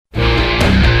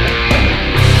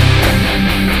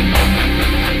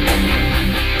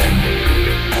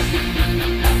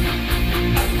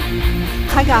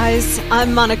guys,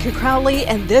 I'm Monica Crowley,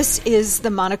 and this is the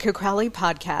Monica Crowley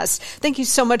Podcast. Thank you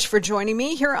so much for joining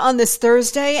me here on this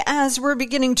Thursday as we're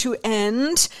beginning to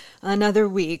end another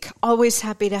week. Always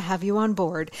happy to have you on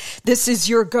board. This is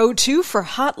your go-to for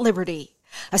Hot Liberty,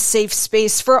 a safe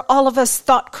space for all of us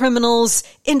thought criminals,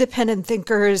 independent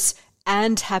thinkers,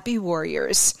 and happy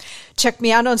warriors. Check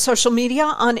me out on social media.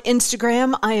 On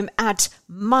Instagram, I am at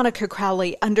Monica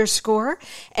Crowley _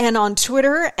 and on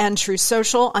Twitter and True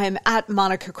Social, I am at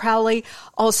Monica Crowley.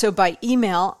 Also by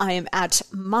email, I am at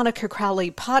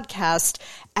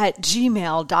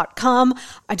monicacrowleypodcast@gmail.com.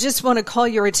 I just want to call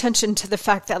your attention to the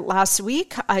fact that last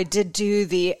week I did do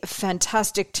the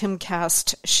fantastic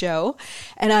Timcast show,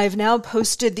 and I've now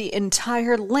posted the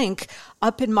entire link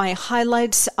up in my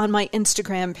highlights on my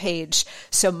Instagram page.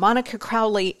 So Monica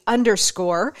Crowley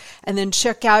 _ and then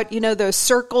check out, those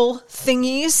circle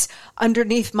thingies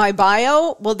underneath my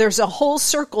bio. Well, there's a whole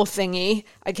circle thingy,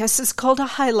 I guess it's called a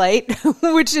highlight,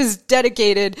 which is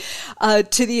dedicated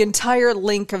to the entire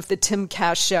link of the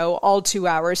Timcast show, all 2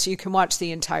 hours, so you can watch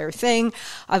the entire thing.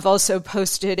 I've also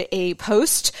posted a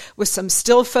post with some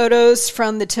still photos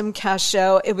from the Timcast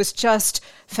show. It was just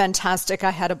fantastic. I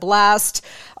had a blast.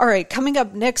 All right, coming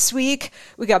up next week,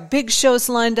 we got big shows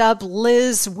lined up.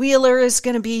 Liz Wheeler is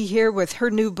going to be here with her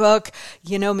new book,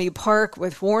 You Know Me Park,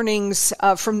 with warnings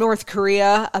from North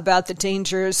Korea about the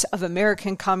dangers of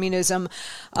American communism.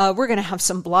 We're going to have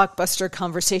some blockbuster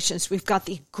conversations. We've got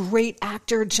the great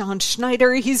actor John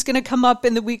Schneider. He's going to come up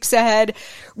in the weeks ahead.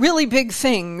 Really big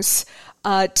things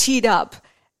teed up,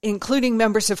 including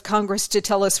members of Congress, to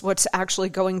tell us what's actually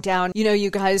going down. You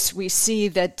guys, we see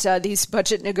that these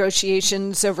budget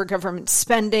negotiations over government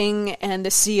spending and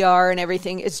the CR and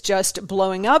everything is just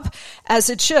blowing up, as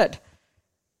it should.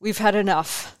 We've had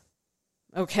enough,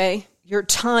 okay? Your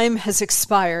time has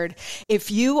expired.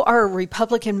 If you are a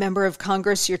Republican member of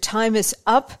Congress, your time is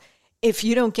up if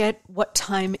you don't get what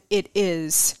time it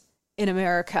is in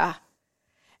America.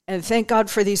 And thank God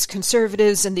for these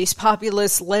conservatives and these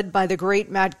populists led by the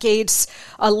great Matt Gaetz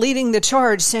leading the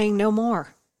charge, saying no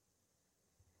more.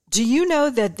 Do you know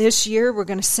that this year we're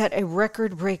going to set a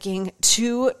record-breaking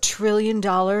 $2 trillion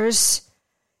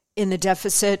in the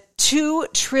deficit?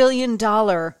 $2 trillion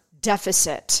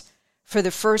deficit for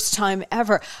the first time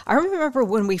ever. I remember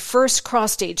when we first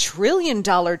crossed $1 trillion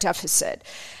deficit.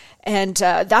 And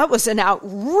that was an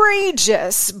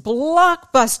outrageous,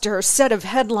 blockbuster set of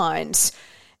headlines.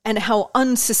 And how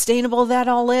unsustainable that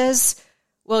all is.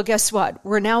 Well, guess what?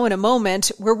 We're now in a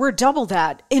moment where we're double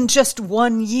that in just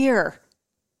 1 year.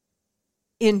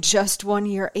 In just 1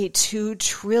 year, a $2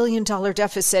 trillion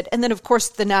deficit. And then, of course,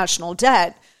 the national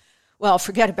debt. Well,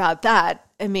 forget about that.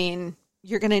 I mean,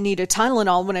 you're going to need a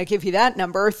Tylenol when I give you that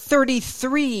number.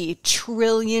 $33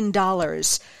 trillion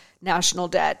national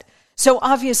debt. So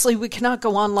obviously we cannot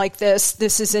go on like this.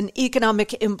 This is an economic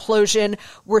implosion.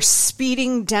 We're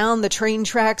speeding down the train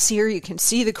tracks here. You can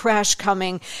see the crash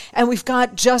coming. And we've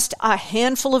got just a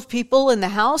handful of people in the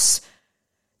House,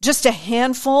 just a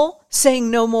handful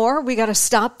saying no more. We got to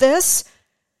stop this.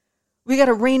 We got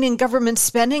to rein in government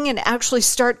spending and actually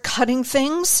start cutting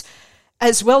things,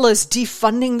 as well as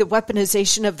defunding the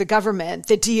weaponization of the government,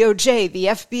 the DOJ, the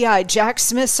FBI, Jack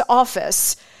Smith's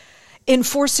office,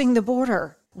 enforcing the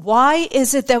border. Why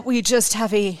is it that we just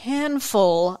have a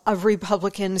handful of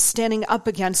Republicans standing up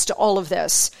against all of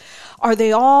this? Are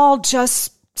they all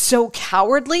just so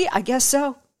cowardly? I guess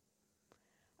so.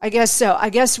 I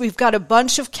guess we've got a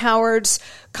bunch of cowards,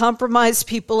 compromised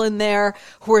people in there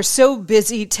who are so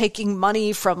busy taking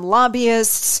money from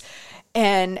lobbyists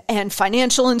and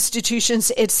financial institutions,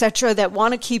 etc., that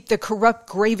want to keep the corrupt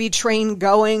gravy train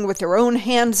going with their own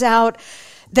hands out,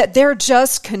 that they're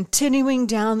just continuing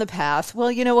down the path.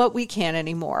 Well, you know what? We can't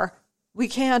anymore. We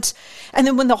can't. And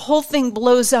then when the whole thing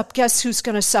blows up, guess who's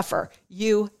going to suffer?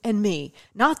 You and me.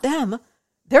 Not them.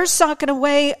 They're socking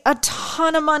away a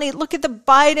ton of money. Look at the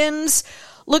Bidens.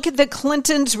 Look at the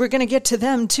Clintons. We're going to get to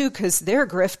them too because their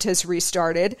grift has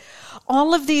restarted.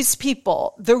 All of these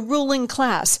people, the ruling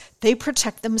class, they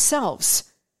protect themselves.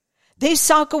 They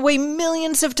sock away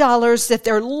millions of dollars that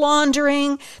they're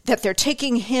laundering, that they're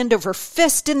taking hand over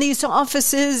fist in these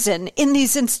offices and in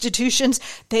these institutions.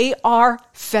 They are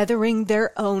feathering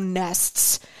their own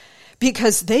nests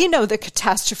because they know the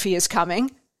catastrophe is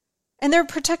coming, and they're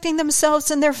protecting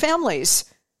themselves and their families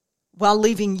while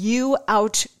leaving you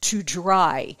out to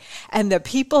dry. And the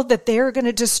people that they're going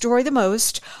to destroy the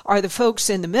most are the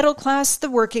folks in the middle class, the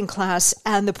working class,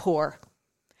 and the poor.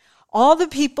 All the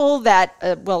people that,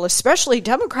 especially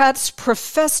Democrats,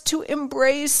 profess to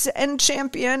embrace and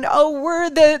champion. Oh, we're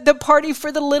the party for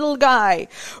the little guy.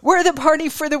 We're the party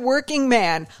for the working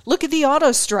man. Look at the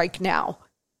auto strike now.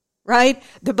 right?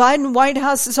 The Biden White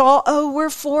House is all, oh, we're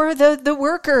for the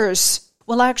workers.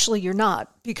 Well, actually, you're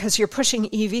not, because you're pushing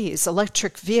EVs,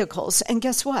 electric vehicles. And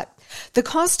guess what? The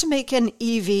cost to make an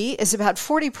EV is about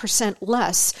 40%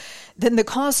 less than the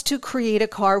cost to create a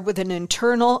car with an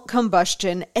internal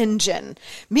combustion engine,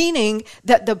 meaning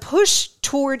that the push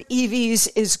toward EVs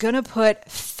is going to put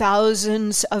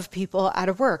thousands of people out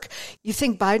of work. You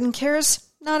think Biden cares?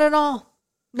 Not at all.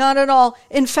 Not at all.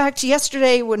 In fact,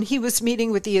 yesterday when he was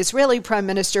meeting with the Israeli Prime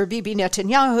Minister, Bibi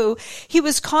Netanyahu, he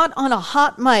was caught on a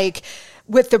hot mic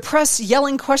with the press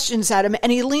yelling questions at him,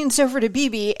 and he leans over to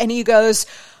Bibi and he goes,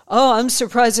 oh, I'm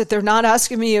surprised that they're not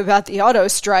asking me about the auto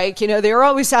strike. You know, they're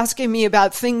always asking me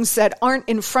about things that aren't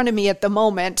in front of me at the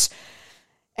moment.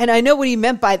 And I know what he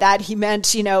meant by that. He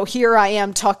meant, you know, here I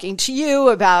am talking to you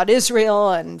about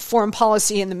Israel and foreign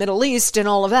policy in the Middle East and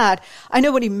all of that. I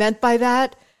know what he meant by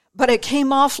that, but it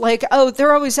came off like, oh,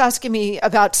 they're always asking me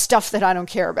about stuff that I don't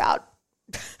care about.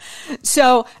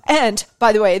 So, and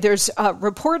by the way, there's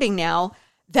reporting now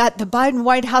that the Biden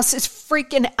White House is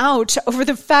freaking out over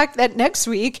the fact that next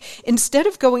week, instead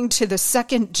of going to the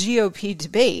second GOP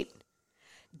debate,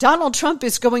 Donald Trump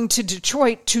is going to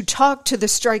Detroit to talk to the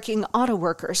striking auto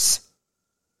workers.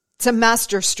 It's a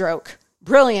masterstroke.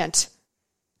 Brilliant.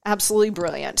 Absolutely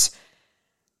brilliant.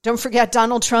 Don't forget,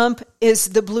 Donald Trump is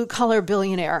the blue-collar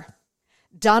billionaire.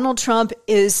 Donald Trump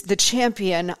is the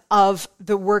champion of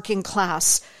the working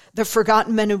class, the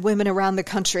forgotten men and women around the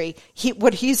country.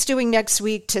 What he's doing next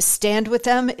week to stand with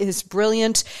them is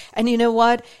brilliant. And you know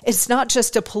what? It's not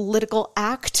just a political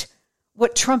act.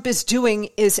 What Trump is doing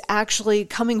is actually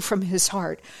coming from his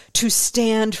heart to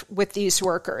stand with these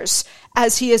workers,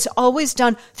 as he has always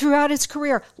done throughout his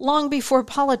career, long before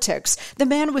politics. The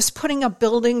man was putting up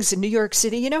buildings in New York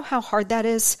City. You know how hard that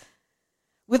is?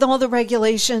 With all the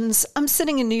regulations. I'm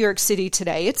sitting in New York City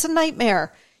today. It's a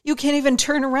nightmare. You can't even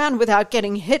turn around without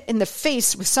getting hit in the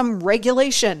face with some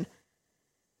regulation.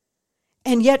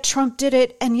 And yet Trump did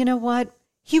it. And you know what?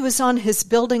 He was on his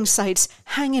building sites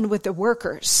hanging with the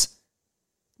workers.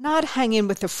 Not hanging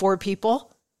with the poor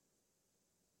people.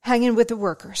 Hanging with the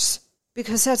workers.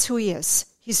 Because that's who he is.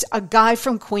 He's a guy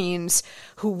from Queens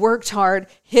who worked hard,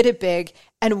 hit it big,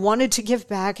 and wanted to give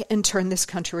back and turn this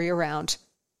country around.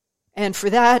 And for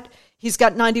that, he's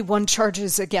got 91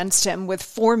 charges against him with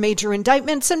 4 major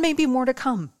indictments and maybe more to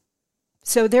come.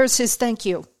 So there's his thank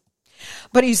you.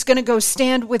 But he's going to go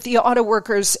stand with the auto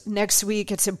workers next week.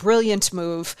 It's a brilliant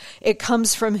move. It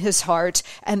comes from his heart,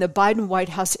 and the Biden White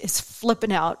House is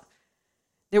flipping out.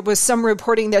 There was some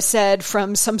reporting that said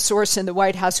from some source in the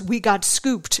White House, we got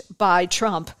scooped by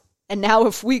Trump. And now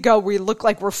if we go, we look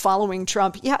like we're following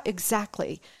Trump. Yeah,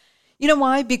 exactly. You know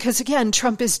why? Because again,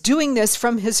 Trump is doing this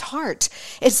from his heart.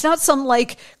 It's not some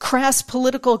like crass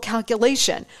political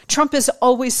calculation. Trump has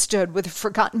always stood with the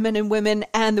forgotten men and women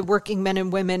and the working men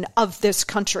and women of this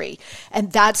country.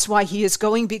 And that's why he is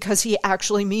going, because he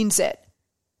actually means it.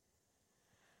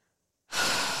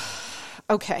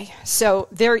 Okay, so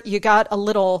there you got a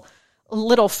little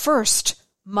first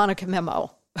Monica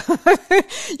memo.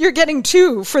 You're getting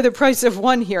 2 for the price of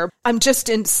 1 here. I'm just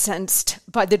incensed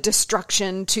by the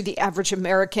destruction to the average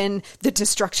American, the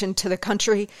destruction to the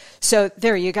country. So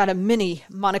there you got a mini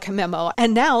Monica memo.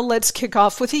 And now let's kick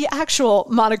off with the actual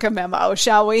Monica memo,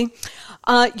 shall we?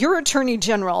 Your Attorney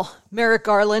General, Merrick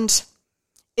Garland,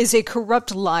 is a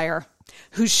corrupt liar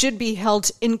who should be held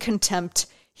in contempt.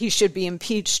 He should be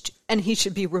impeached and he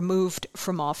should be removed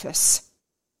from office.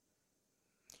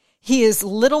 He is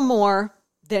little more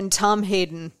than Tom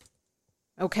Hayden,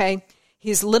 okay?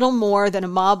 He's little more than a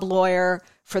mob lawyer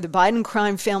for the Biden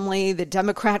crime family, the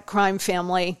Democrat crime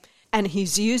family, and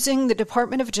he's using the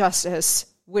Department of Justice,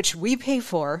 which we pay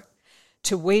for,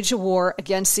 to wage a war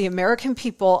against the American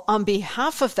people on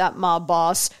behalf of that mob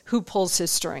boss who pulls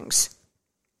his strings.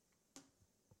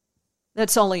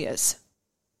 That's all he is.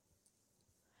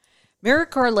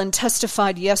 Merrick Garland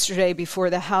testified yesterday before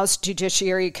the House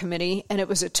Judiciary Committee, and it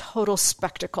was a total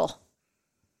spectacle.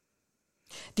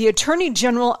 The Attorney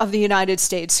General of the United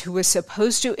States, who is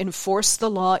supposed to enforce the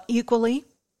law equally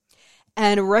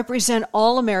and represent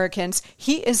all Americans,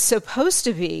 he is supposed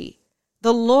to be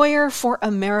the lawyer for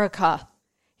America.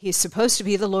 He's supposed to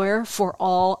be the lawyer for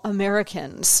all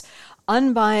Americans,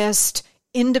 unbiased,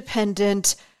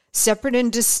 independent, separate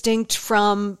and distinct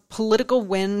from political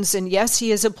winds. And yes,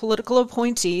 he is a political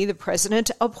appointee. The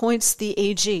president appoints the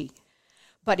AG.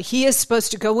 But he is supposed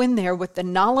to go in there with the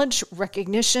knowledge,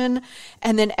 recognition,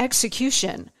 and then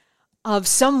execution of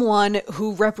someone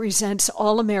who represents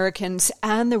all Americans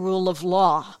and the rule of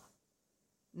law.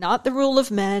 Not the rule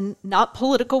of men, not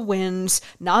political winds,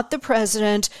 not the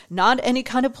president, not any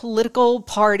kind of political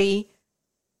party.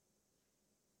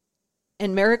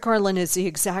 And Merrick Garland is the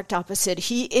exact opposite.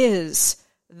 He is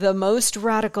the most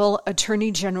radical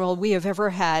attorney general we have ever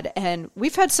had. And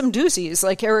we've had some doozies,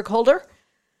 like Eric Holder.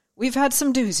 We've had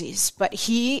some doozies, but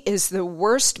he is the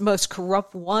worst, most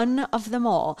corrupt one of them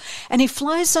all. And he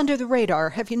flies under the radar.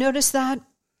 Have you noticed that?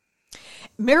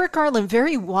 Merrick Garland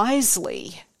very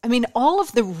wisely, all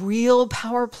of the real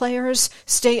power players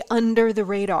stay under the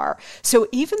radar. So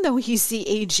even though he's the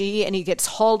AG and he gets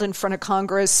hauled in front of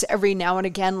Congress every now and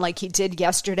again like he did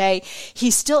yesterday,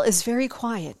 he still is very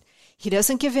quiet. He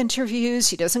doesn't give interviews.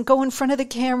 He doesn't go in front of the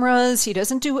cameras. He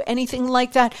doesn't do anything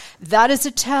like that. That is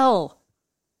a tell.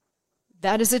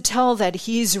 That is a tell that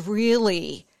he's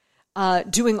really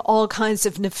doing all kinds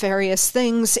of nefarious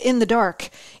things in the dark,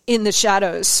 in the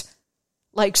shadows.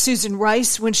 Like Susan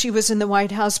Rice when she was in the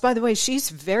White House. By the way, she's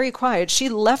very quiet. She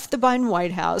left the Biden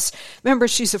White House. Remember,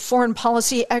 she's a foreign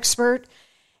policy expert,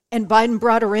 and Biden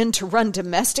brought her in to run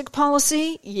domestic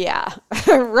policy? Yeah,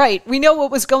 right. We know what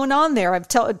was going on there. I've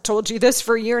told you this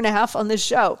for a year and a half on this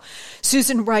show.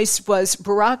 Susan Rice was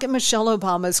Barack and Michelle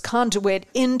Obama's conduit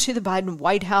into the Biden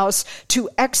White House to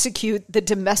execute the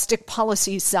domestic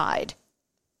policy side.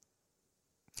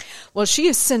 Well, she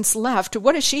has since left.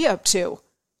 What is she up to?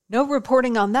 No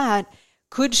reporting on that.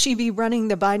 Could she be running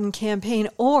the Biden campaign,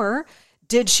 or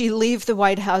did she leave the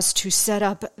White House to set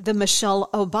up the Michelle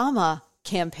Obama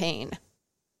campaign?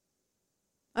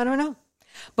 I don't know.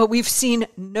 But we've seen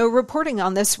no reporting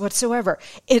on this whatsoever.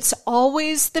 It's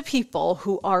always the people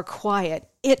who are quiet.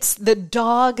 It's the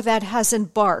dog that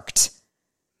hasn't barked.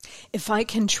 If I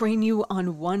can train you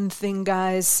on one thing,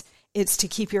 guys, it's to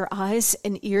keep your eyes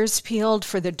and ears peeled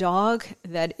for the dog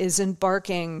that isn't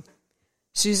barking.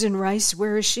 Susan Rice,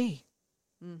 where is she?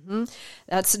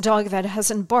 That's a dog that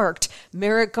hasn't barked.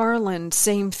 Merrick Garland,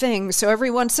 same thing. So every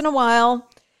once in a while,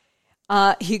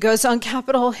 he goes on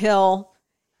Capitol Hill,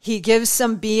 he gives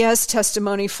some BS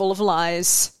testimony full of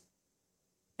lies,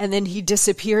 and then he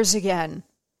disappears again.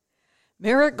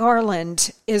 Merrick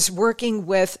Garland is working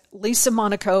with Lisa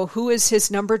Monaco, who is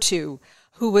his number 2,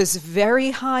 who was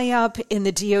very high up in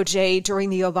the DOJ during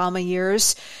the Obama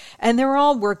years. And they're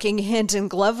all working hand in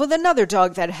glove with another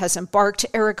dog that hasn't barked,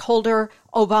 Eric Holder,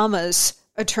 Obama's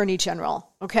Attorney General.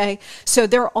 Okay, so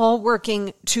they're all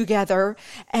working together,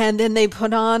 and then they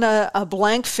put on a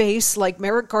blank face like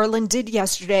Merrick Garland did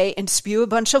yesterday and spew a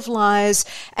bunch of lies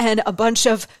and a bunch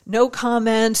of no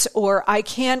comments, or I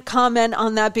can't comment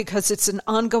on that because it's an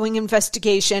ongoing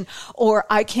investigation, or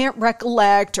I can't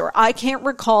recollect, or I can't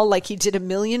recall, like he did a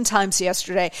million times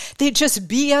yesterday. They just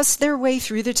BS their way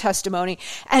through the testimony.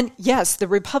 And yes, the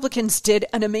Republicans did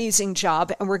an amazing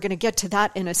job, and we're going to get to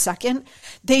that in a second.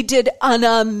 They did an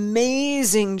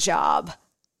amazing job.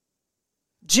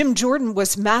 Jim Jordan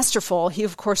was masterful. He,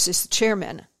 of course, is the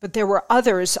chairman, but there were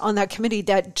others on that committee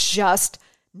that just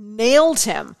nailed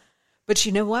him. But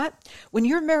you know what? When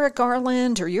you're Merrick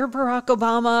Garland or you're Barack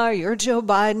Obama or you're Joe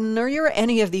Biden or you're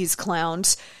any of these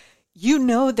clowns, you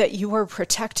know that you are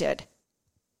protected.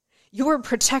 You are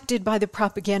protected by the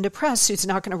propaganda press, who's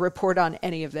not going to report on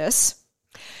any of this.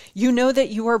 You know that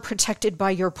you are protected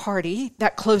by your party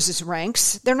that closes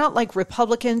ranks. They're not like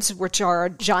Republicans, which are a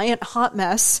giant hot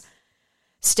mess,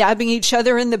 stabbing each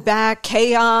other in the back,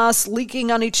 chaos,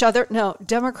 leaking on each other. No,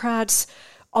 Democrats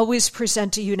always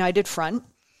present a united front.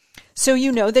 So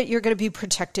you know that you're going to be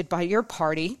protected by your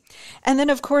party. And then,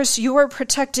 of course, you are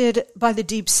protected by the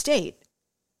deep state.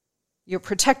 You're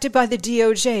protected by the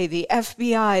DOJ, the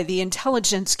FBI, the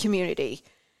intelligence community.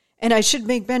 And I should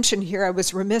make mention here, I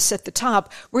was remiss at the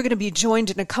top, we're going to be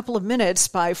joined in a couple of minutes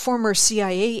by former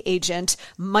CIA agent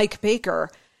Mike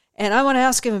Baker. And I want to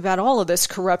ask him about all of this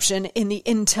corruption in the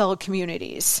intel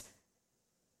communities.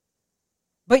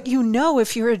 But you know,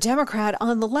 if you're a Democrat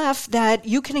on the left, that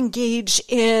you can engage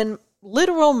in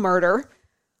literal murder,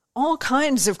 all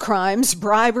kinds of crimes,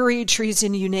 bribery,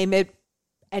 treason, you name it,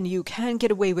 and you can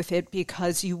get away with it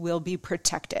because you will be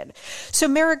protected. So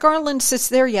Merrick Garland sits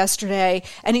there yesterday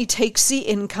and he takes the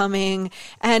incoming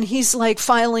and he's like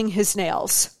filing his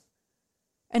nails.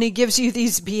 And he gives you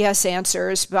these BS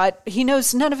answers, but he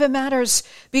knows none of it matters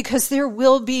because there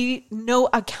will be no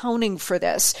accounting for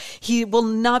this. He will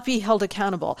not be held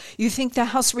accountable. You think the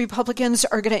House Republicans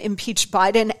are going to impeach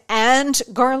Biden and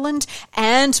Garland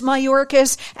and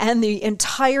Mayorkas and the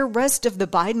entire rest of the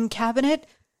Biden cabinet?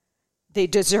 They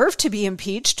deserve to be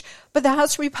impeached, but the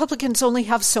House Republicans only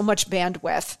have so much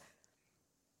bandwidth.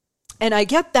 And I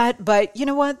get that, but you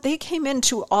know what? They came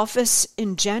into office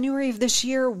in January of this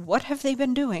year. What have they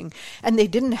been doing? And they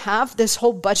didn't have this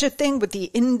whole budget thing with the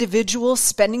individual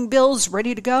spending bills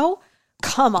ready to go?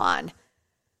 Come on.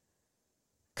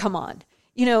 Come on.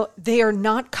 You know, they are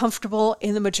not comfortable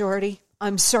in the majority.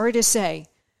 I'm sorry to say,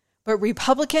 but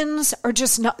Republicans are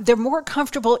just not, they're more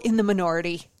comfortable in the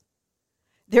minority.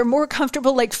 They're more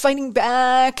comfortable like fighting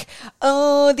back.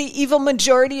 Oh, the evil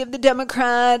majority of the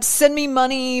Democrats, send me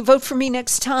money, vote for me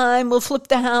next time, we'll flip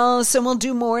the House and we'll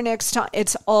do more next time.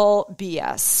 It's all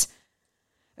BS.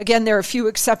 Again, there are a few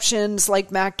exceptions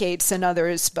like Matt Gaetz and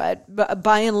others, but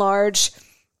by and large,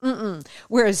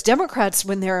 Whereas Democrats,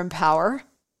 when they're in power,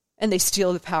 and they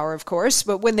steal the power, of course,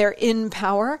 but when they're in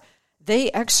power,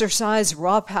 they exercise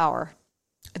raw power.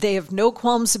 They have no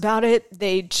qualms about it.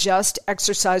 They just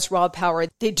exercise raw power.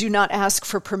 They do not ask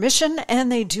for permission,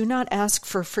 and they do not ask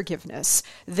for forgiveness.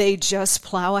 They just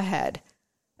plow ahead.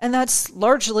 And that's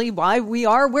largely why we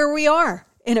are where we are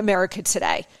in America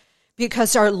today,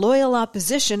 because our loyal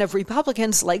opposition of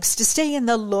Republicans likes to stay in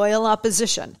the loyal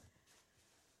opposition.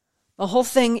 The whole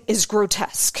thing is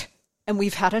grotesque, and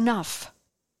we've had enough.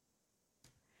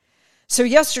 So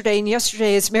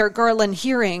yesterday's Merrick Garland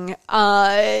hearing,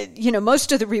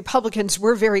 most of the Republicans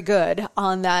were very good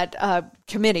on that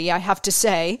committee, I have to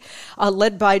say,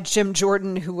 led by Jim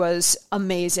Jordan, who was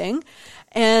amazing.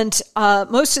 And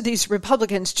most of these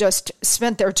Republicans just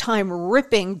spent their time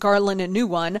ripping Garland a new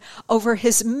one over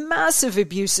his massive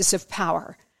abuses of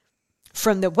power,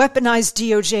 from the weaponized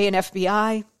DOJ and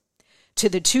FBI to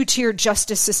the two-tier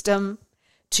justice system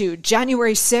to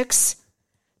January 6th,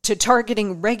 to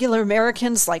targeting regular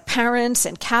Americans like parents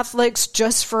and Catholics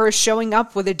just for showing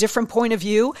up with a different point of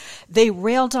view. They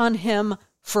railed on him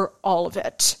for all of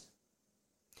it.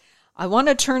 I want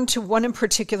to turn to one in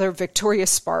particular, Victoria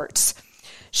Spartz.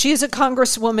 She is a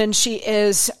congresswoman. She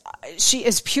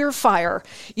is pure fire.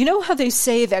 You know how they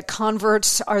say that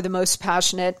converts are the most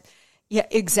passionate? Yeah,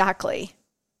 exactly.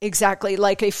 Exactly.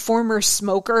 Like a former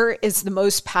smoker is the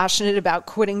most passionate about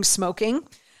quitting smoking.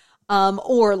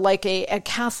 Or like a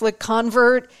Catholic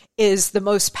convert is the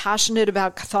most passionate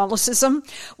about Catholicism.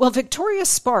 Well, Victoria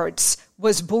Spartz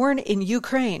was born in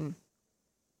Ukraine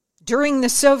during the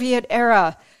Soviet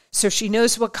era, so she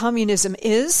knows what communism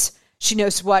is. She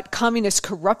knows what communist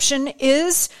corruption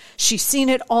is. She's seen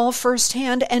it all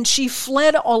firsthand, and she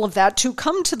fled all of that to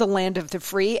come to the land of the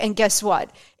free. And guess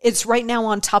what? It's right now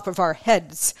on top of our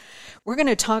heads. We're going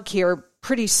to talk here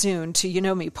pretty soon to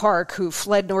Yeonmi Park, who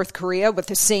fled North Korea with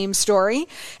the same story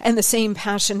and the same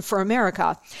passion for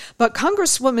America. But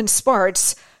Congresswoman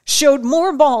Spartz showed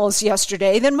more balls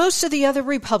yesterday than most of the other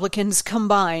Republicans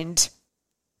combined.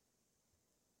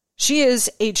 She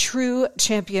is a true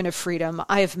champion of freedom.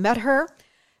 I have met her.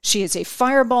 She is a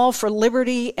fireball for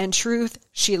liberty and truth.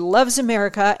 She loves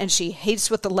America, and she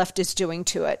hates what the left is doing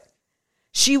to it.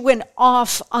 She went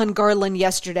off on Garland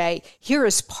yesterday. Here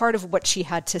is part of what she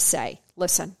had to say.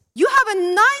 Listen. You have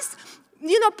a nice,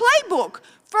 playbook.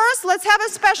 First, let's have a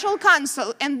special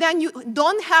counsel, and then you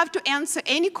don't have to answer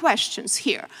any questions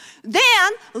here.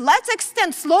 Then, let's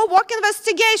extend slow walk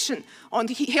investigation on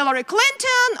Hillary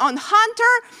Clinton, on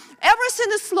Hunter. Everything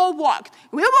is slow walked.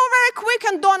 We were very quick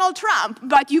on Donald Trump,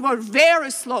 but you were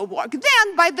very slow walked.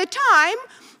 Then, by the time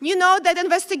that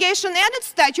investigation and its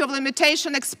statute of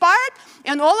limitation expired,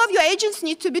 and all of your agents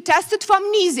need to be tested for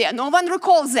amnesia. No one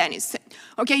recalls anything.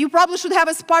 Okay, you probably should have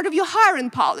as part of your hiring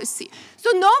policy.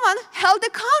 So no one held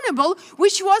accountable,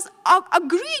 which was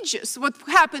egregious what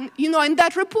happened, in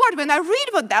that report. When I read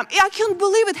about them, I can't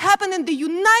believe it happened in the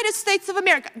United States of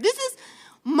America. This is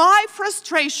my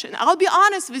frustration. I'll be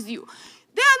honest with you.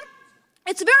 Then,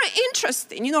 it's very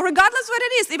interesting, regardless what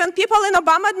it is, even people in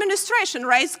Obama administration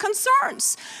raised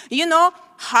concerns.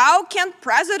 How can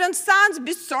President's sons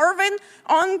be serving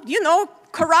on,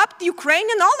 corrupt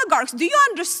Ukrainian oligarchs? Do you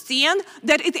understand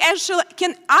that it actually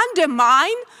can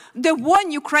undermine the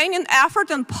one Ukrainian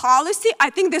effort and policy? I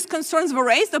think these concerns were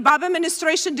raised. The Obama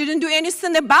administration didn't do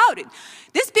anything about it.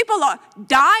 These people are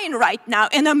dying right now,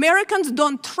 and Americans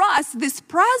don't trust this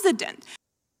president.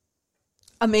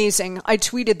 Amazing. I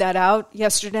tweeted that out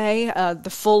yesterday, the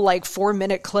full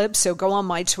 4-minute clip. So go on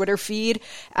my Twitter feed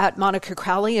at Monica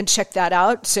Crowley and check that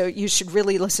out. So you should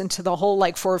really listen to the whole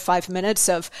 4 or 5 minutes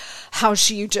of how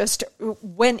she just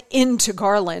went into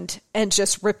Garland and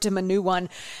just ripped him a new one.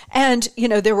 And,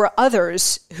 there were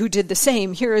others who did the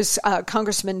same. Here is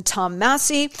Congressman Tom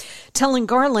Massey telling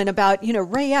Garland about,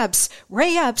 Ray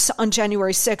Epps on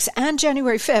January 6th and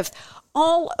January 5th,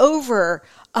 all over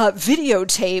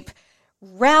videotape,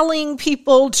 rallying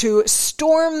people to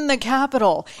storm the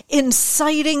Capitol,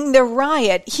 inciting the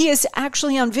riot. He is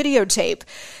actually on videotape,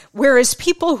 whereas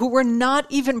people who were not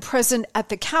even present at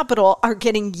the Capitol are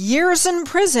getting years in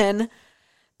prison.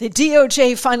 The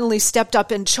DOJ finally stepped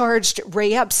up and charged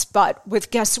Ray Epps, but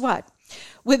with, guess what?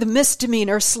 With a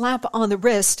misdemeanor slap on the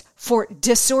wrist for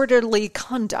disorderly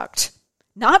conduct.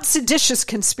 not seditious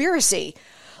conspiracy,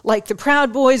 like the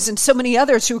Proud Boys and so many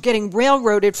others who are getting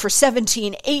railroaded for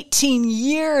 17, 18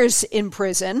 years in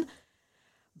prison,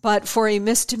 but for a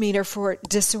misdemeanor for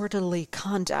disorderly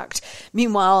conduct.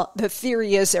 Meanwhile, the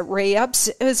theory is that Ray Epps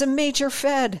is a major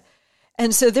Fed.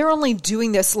 And so they're only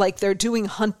doing this like they're doing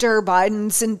Hunter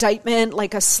Biden's indictment,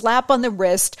 like a slap on the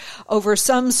wrist over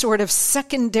some sort of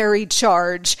secondary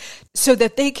charge so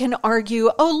that they can argue,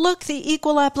 oh, look, the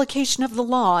equal application of the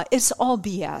law. It's all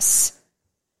BS.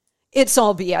 It's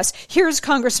all BS. Here's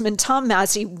Congressman Tom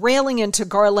Massey railing into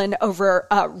Garland over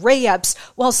Ray Epps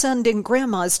while sending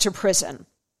grandmas to prison.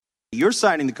 You're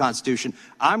citing the Constitution.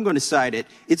 I'm going to cite it.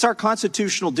 It's our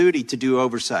constitutional duty to do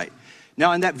oversight.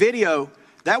 Now, in that video,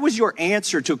 that was your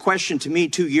answer to a question to me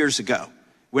 2 years ago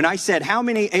when I said how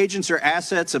many agents or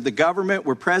assets of the government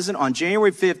were present on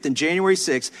January 5th and January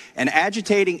 6th and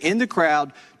agitating in the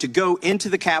crowd to go into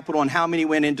the Capitol and how many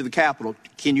went into the Capitol.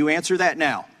 Can you answer that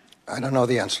now? I don't know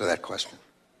the answer to that question.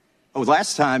 Oh,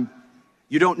 last time,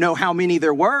 you don't know how many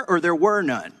there were or there were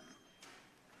none?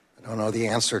 I don't know the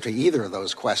answer to either of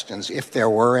those questions. If there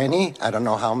were any, I don't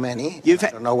know how many. I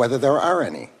don't know whether there are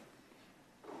any.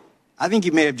 I think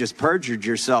you may have just perjured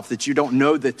yourself that you don't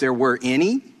know that there were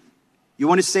any. You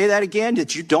want to say that again,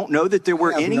 that you don't know that there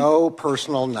were any? I have no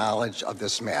personal knowledge of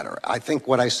this matter. I think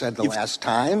what I said last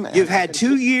time. You've had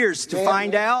 2 years to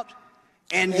find out.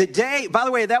 And the day, by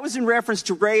the way, that was in reference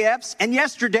to Ray Epps. And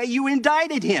yesterday you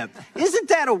indicted him. Isn't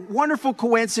that a wonderful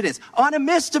coincidence? On a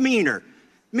misdemeanor.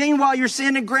 Meanwhile, you're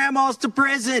sending grandmas to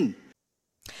prison.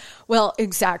 Well,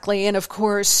 exactly. And of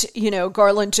course,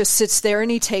 Garland just sits there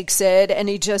and he takes it and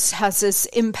he just has this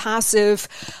impassive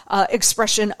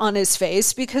expression on his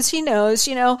face because he knows,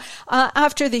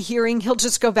 after the hearing, he'll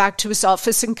just go back to his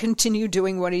office and continue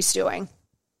doing what he's doing.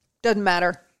 Doesn't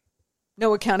matter.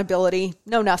 No accountability,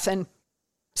 no nothing.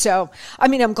 So,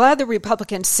 I'm glad the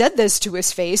Republicans said this to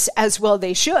his face, as well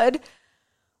they should.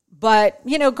 But,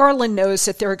 Garland knows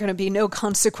that there are going to be no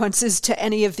consequences to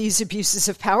any of these abuses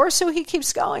of power, so he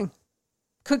keeps going.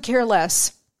 Could care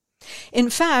less. In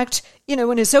fact,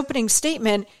 in his opening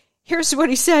statement, here's what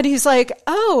he said. He's like,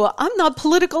 oh, I'm not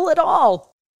political at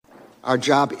all. Our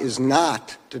job is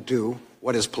not to do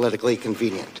what is politically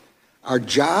convenient. Our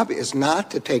job is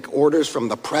not to take orders from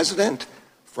the president,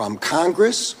 from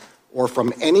Congress, or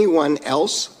from anyone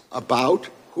else about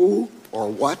who or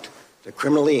what to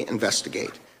criminally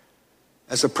investigate.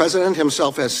 As the president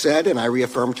himself has said, and I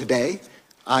reaffirm today,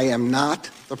 I am not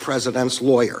the president's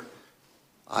lawyer.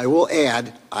 I will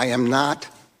add, I am not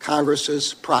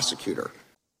Congress's prosecutor.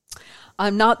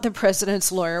 I'm not the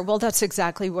president's lawyer. Well, that's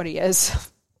exactly what he is.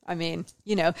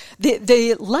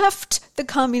 The left, the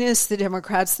communists, the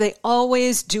Democrats, they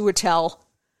always do a tell.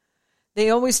 They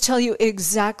always tell you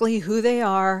exactly who they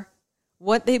are,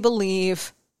 what they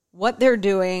believe, what they're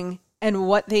doing, and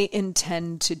what they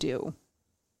intend to do.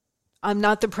 I'm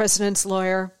not the president's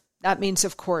lawyer. That means,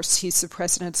 of course, he's the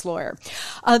president's lawyer.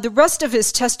 The rest of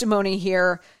his testimony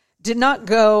here did not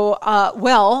go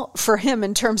well for him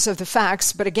in terms of the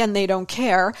facts, but again, they don't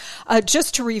care.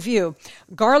 Just to review,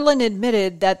 Garland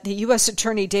admitted that the U.S.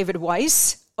 Attorney David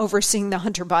Weiss, overseeing the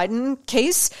Hunter Biden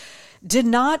case, did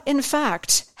not, in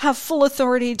fact, have full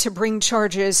authority to bring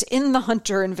charges in the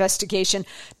Hunter investigation,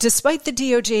 despite the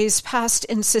DOJ's past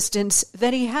insistence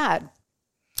that he had.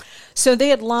 So they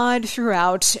had lied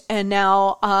throughout, and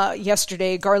now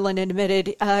yesterday Garland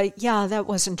admitted, yeah, that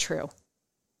wasn't true.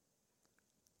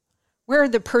 Where are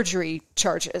the perjury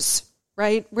charges,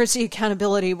 right? Where's the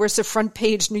accountability? Where's the front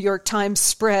page New York Times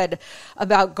spread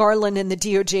about Garland and the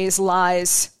DOJ's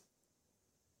lies?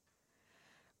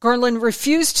 Garland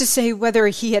refused to say whether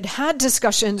he had had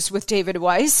discussions with David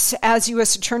Weiss as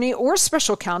U.S. Attorney or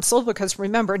special counsel, because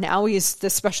remember, now he's the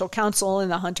special counsel in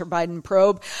the Hunter Biden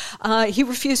probe. He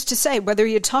refused to say whether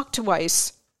he had talked to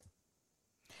Weiss.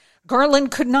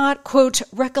 Garland could not, quote,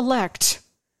 recollect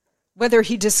whether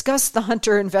he discussed the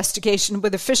Hunter investigation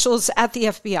with officials at the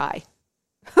FBI.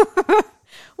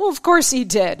 Well, of course he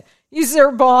did. He's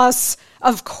their boss.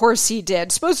 Of course he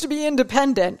did. Supposed to be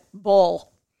independent. Bull.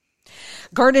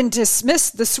 Garland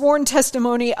dismissed the sworn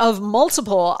testimony of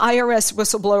multiple IRS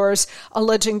whistleblowers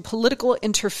alleging political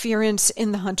interference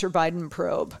in the Hunter Biden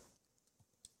probe.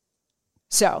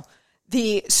 So,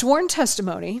 the sworn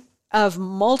testimony of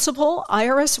multiple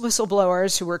IRS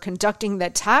whistleblowers who were conducting the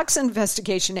tax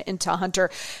investigation into Hunter,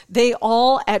 they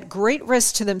all, at great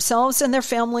risk to themselves and their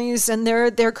families and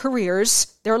their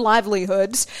careers, their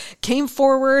livelihoods, came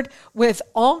forward with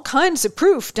all kinds of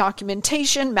proof,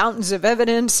 documentation, mountains of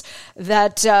evidence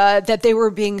that they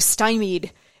were being stymied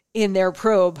in their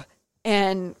probe.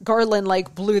 And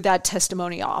Garland blew that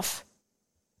testimony off.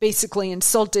 basically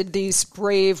insulted these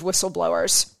brave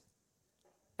whistleblowers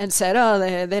and said, oh,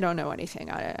 they don't know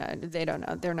anything. They don't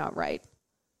know. They're not right.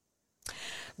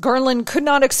 Garland could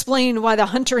not explain why the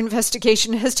Hunter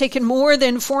investigation has taken more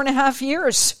than 4.5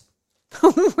 years.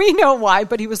 We know why,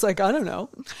 but he was like, I don't know.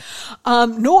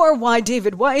 Nor why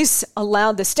David Weiss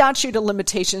allowed the statute of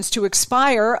limitations to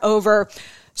expire over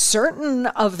certain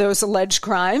of those alleged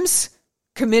crimes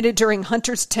committed during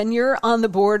Hunter's tenure on the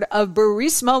board of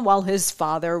Burisma while his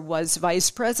father was vice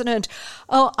president.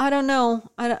 Oh, I don't know.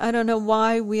 I don't know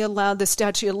why we allowed the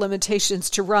statute of limitations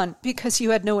to run, because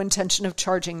you had no intention of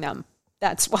charging them.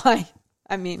 That's why.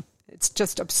 I mean, it's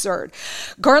just absurd.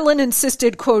 Garland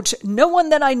insisted, quote, no one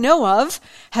that I know of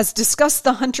has discussed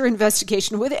the Hunter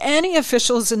investigation with any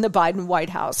officials in the Biden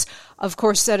White House. Of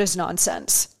course, that is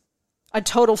nonsense. A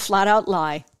total flat-out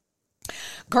lie.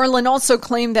 Garland also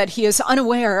claimed that he is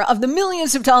unaware of the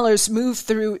millions of dollars moved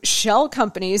through shell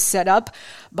companies set up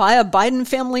by a Biden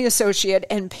family associate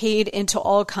and paid into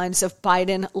all kinds of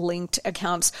Biden-linked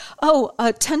accounts. Oh,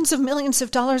 tens of millions of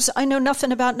dollars? I know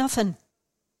nothing about nothing.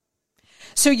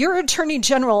 So your attorney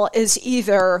general is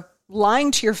either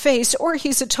lying to your face or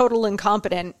he's a total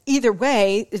incompetent. Either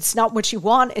way, it's not what you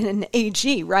want in an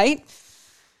AG, right?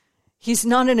 He's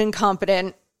not an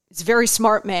incompetent. He's a very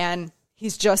smart man.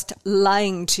 He's just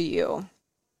lying to you.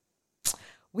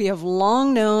 We have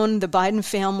long known the Biden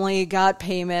family got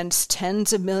payments,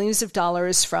 tens of millions of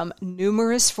dollars from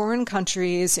numerous foreign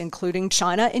countries, including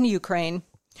China and Ukraine.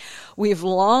 We've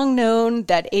long known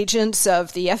that agents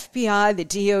of the FBI, the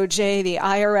DOJ, the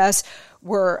IRS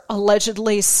were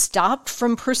allegedly stopped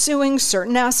from pursuing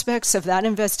certain aspects of that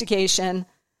investigation,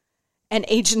 and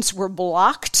agents were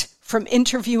blocked from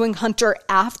interviewing Hunter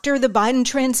after the Biden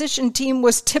transition team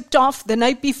was tipped off the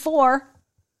night before.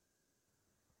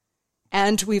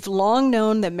 And we've long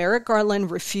known that Merrick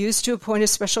Garland refused to appoint a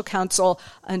special counsel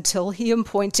until he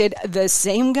appointed the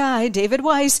same guy, David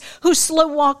Weiss, who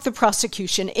slow-walked the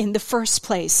prosecution in the first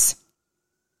place.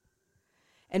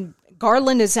 And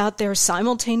Garland is out there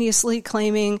simultaneously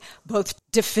claiming both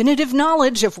definitive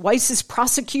knowledge of Weiss's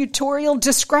prosecutorial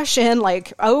discretion,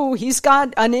 like, oh, he's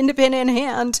got an independent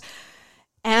hand,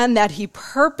 and that he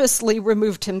purposely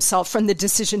removed himself from the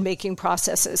decision-making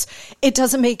processes. It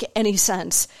doesn't make any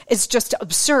sense. It's just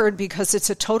absurd because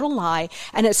it's a total lie,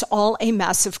 and it's all a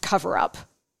massive cover-up.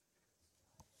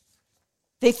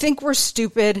 They think we're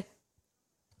stupid,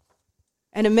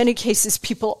 and in many cases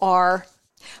people are,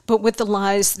 but with the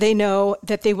lies, they know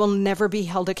that they will never be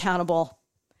held accountable.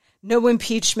 No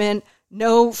impeachment,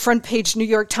 no front-page New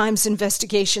York Times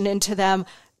investigation into them,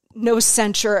 no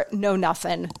censure, no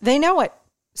nothing. They know it.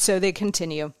 So they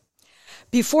continue.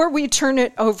 Before we turn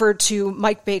it over to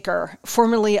Mike Baker,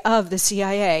 formerly of the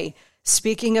CIA,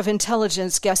 speaking of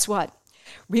intelligence, guess what?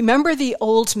 Remember the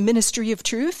old Ministry of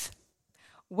Truth?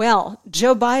 Well,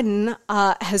 Joe Biden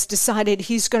has decided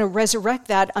he's going to resurrect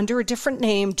that under a different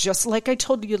name, just like I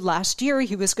told you last year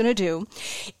he was going to do.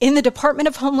 In the Department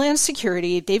of Homeland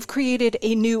Security, they've created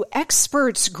a new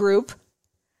experts group,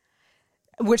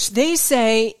 which they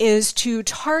say is to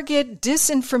target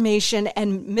disinformation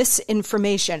and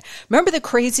misinformation. Remember the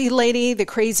crazy lady, the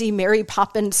crazy Mary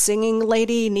Poppins singing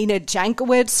lady, Nina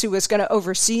Jankowicz, who was going to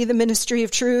oversee the Ministry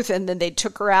of Truth, and then they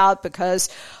took her out because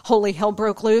holy hell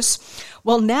broke loose?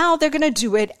 Well, now they're going to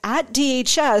do it at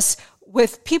DHS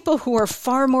with people who are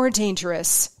far more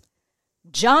dangerous.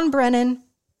 John Brennan,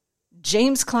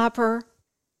 James Clapper,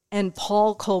 and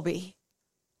Paul Colby.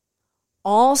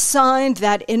 All signed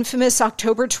that infamous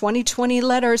October 2020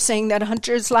 letter saying that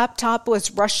Hunter's laptop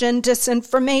was Russian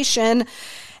disinformation,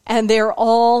 and they're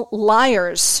all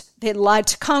liars. They lied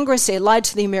to Congress. They lied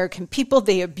to the American people.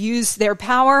 They abused their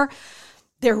power.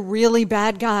 They're really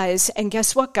bad guys. And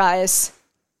guess what, guys?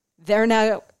 They're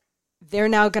now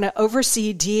going to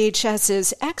oversee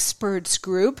DHS's experts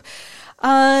group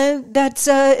that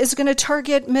is going to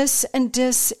target mis and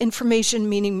disinformation,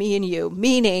 meaning me and you,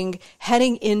 meaning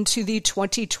heading into the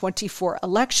 2024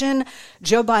 election.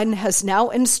 Joe Biden has now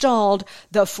installed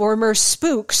the former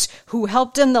spooks who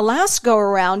helped in the last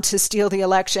go-around to steal the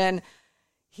election.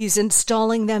 He's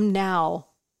installing them now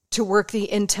to work the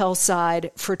intel side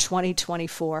for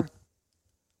 2024.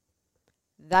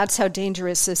 That's how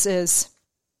dangerous this is.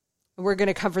 We're going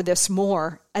to cover this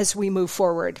more as we move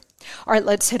forward. All right,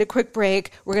 let's hit a quick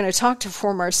break. We're going to talk to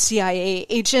former CIA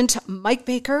agent Mike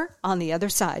Baker on the other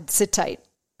side. Sit tight.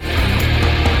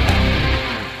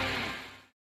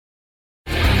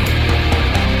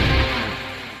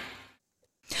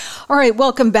 All All right,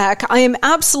 welcome back. I am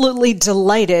absolutely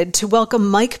delighted to welcome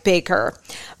Mike Baker.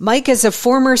 Mike is a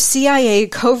former CIA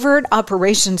covert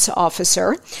operations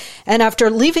officer, and after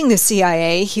leaving the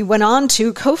CIA, he went on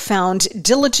to co-found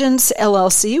Diligence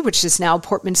LLC, which is now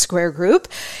Portman Square Group.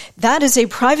 That is a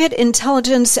private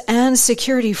intelligence and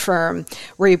security firm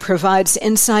where he provides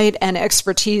insight and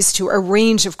expertise to a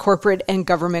range of corporate and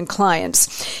government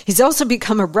clients. He's also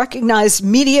become a recognized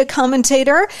media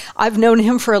commentator. I've known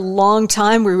him for a long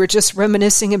time. We were just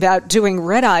reminiscing about doing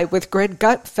Red Eye with Greg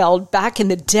Gutfeld back in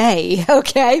the day,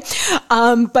 okay?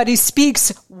 But he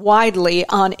speaks widely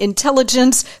on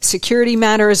intelligence, security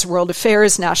matters, world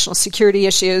affairs, national security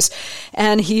issues,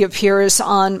 and he appears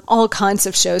on all kinds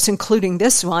of shows, including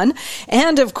this one.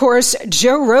 And, of course,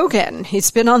 Joe Rogan. He's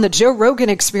been on the Joe Rogan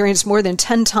Experience more than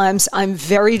 10 times. I'm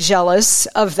very jealous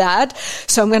of that,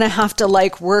 so I'm going to have to,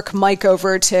 work Mike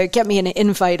over to get me an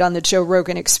invite on the Joe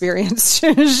Rogan Experience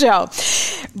show.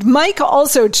 Mike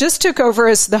also just took over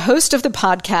as the host of the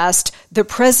podcast, The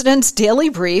President's Daily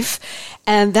Brief,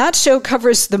 and that show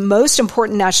covers the most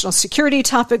important national security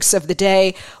topics of the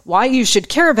day, why you should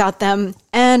care about them,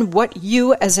 and what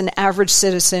you as an average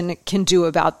citizen can do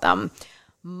about them.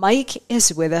 Mike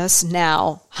is with us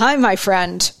now. Hi, my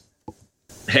friend.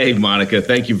 Hey, Monica,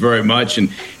 thank you very much. And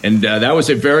that was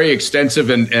a very extensive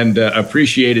and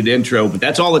appreciated intro, but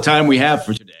that's all the time we have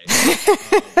for today.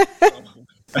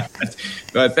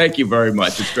 Thank you very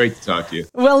much. It's great to talk to you.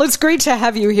 Well, it's great to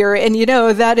have you here. And,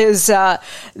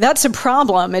 that's a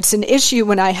problem. It's an issue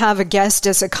when I have a guest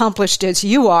as accomplished as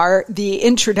you are. The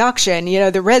introduction,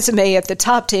 the resume at the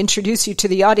top to introduce you to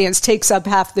the audience takes up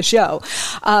half the show.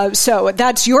 So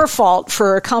that's your fault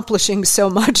for accomplishing so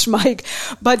much, Mike.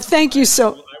 But thank you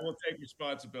so much. I will take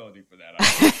responsibility for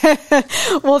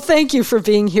that. Well, thank you for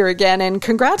being here again, and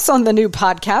congrats on the new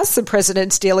podcast, The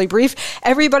President's Daily Brief.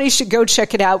 Everybody should go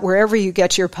check it out wherever you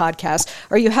get your podcast.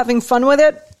 Are you having fun with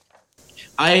it?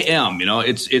 I am.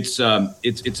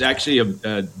 It's actually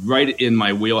right in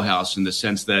my wheelhouse in the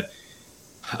sense that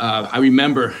I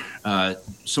remember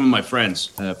some of my friends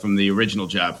from the original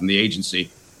job, from the agency,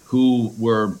 who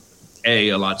were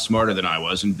A, lot smarter than I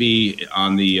was, and B,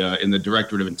 on the in the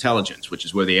Directorate of Intelligence, which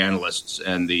is where the analysts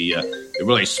and the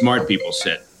really smart people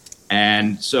sit.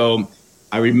 And so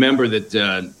I remember that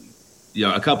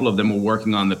a couple of them were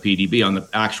working on the PDB, on the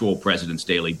actual President's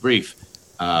Daily Brief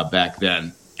back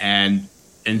then, and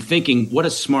thinking, what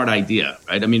a smart idea,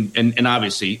 right? I mean, and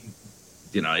obviously,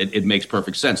 it makes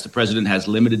perfect sense. The president has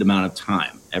limited amount of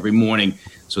time every morning,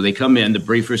 so they come in, the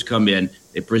briefers come in,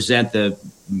 they present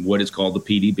what is called the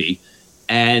PDB.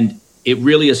 And it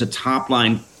really is a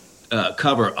top-line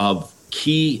cover of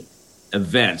key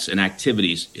events and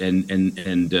activities and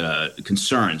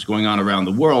concerns going on around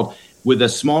the world with a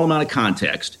small amount of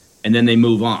context, and then they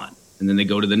move on. And then they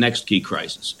go to the next key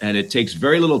crisis. And it takes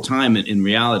very little time in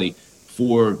reality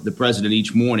for the president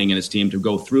each morning and his team to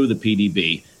go through the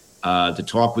PDB, to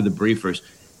talk with the briefers.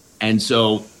 And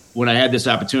so when I had this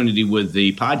opportunity with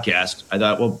the podcast, I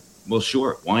thought, well,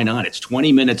 sure. Why not? It's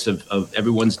 20 minutes of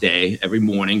everyone's day, every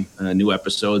morning, new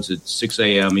episodes at 6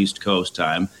 a.m. East Coast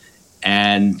time.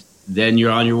 And then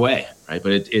you're on your way, right?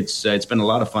 But it's been a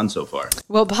lot of fun so far.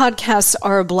 Well, podcasts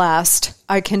are a blast.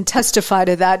 I can testify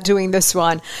to that doing this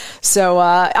one. So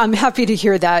I'm happy to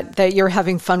hear that you're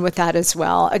having fun with that as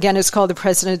well. Again, it's called The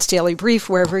President's Daily Brief,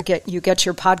 wherever you get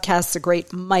your podcasts, the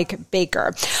great Mike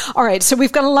Baker. All right, so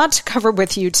we've got a lot to cover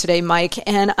with you today, Mike,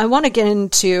 and I want to get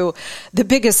into the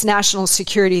biggest national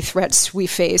security threats we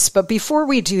face. But before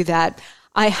we do that,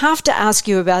 I have to ask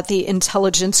you about the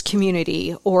intelligence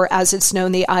community, or as it's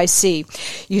known, the IC.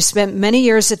 You spent many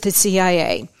years at the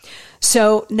CIA.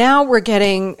 So now we're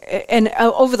getting, and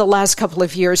over the last couple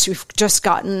of years, we've just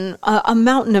gotten a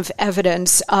mountain of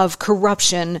evidence of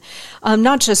corruption,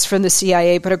 not just from the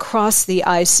CIA, but across the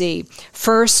IC.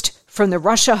 First, from the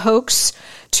Russia hoax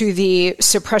to the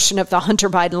suppression of the Hunter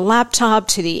Biden laptop,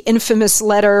 to the infamous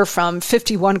letter from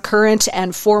 51 current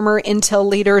and former intel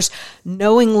leaders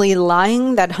knowingly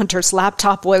lying that Hunter's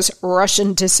laptop was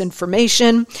Russian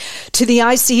disinformation, to the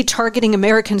IC targeting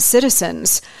American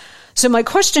citizens. So my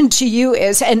question to you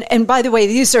is, and by the way,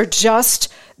 these are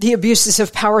just the abuses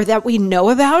of power that we know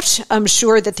about. I'm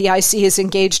sure that the IC is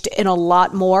engaged in a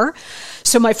lot more.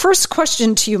 So my first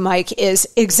question to you, Mike, is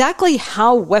exactly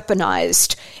how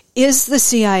weaponized is the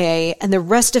CIA and the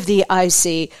rest of the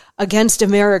IC against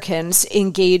Americans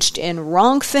engaged in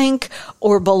wrongthink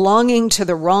or belonging to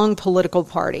the wrong political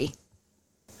party?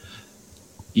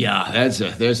 Yeah,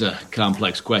 there's a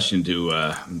complex question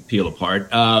to peel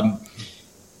apart.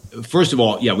 First of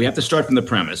all, yeah, we have to start from the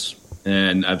premise,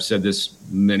 and I've said this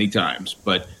many times,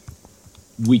 but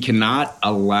we cannot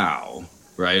allow,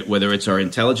 right? Whether it's our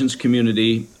intelligence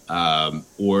community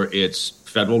or it's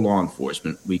federal law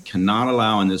enforcement, we cannot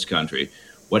allow in this country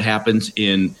what happens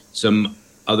in some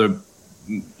other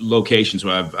locations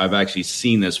where I've actually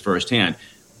seen this firsthand,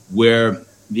 where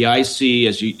the IC,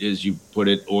 as you put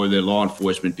it, or the law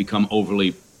enforcement become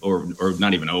overly, or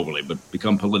not even overly, but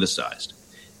become politicized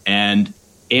and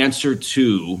answer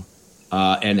to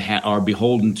and are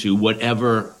beholden to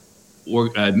whatever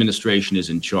administration is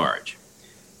in charge.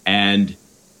 And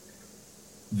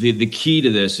the key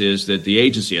to this is that the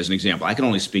agency, as an example, I can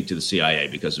only speak to the CIA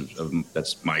because of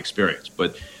that's my experience.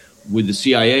 But with the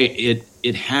CIA,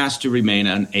 it has to remain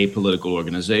an apolitical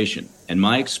organization. And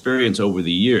my experience over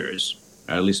the years,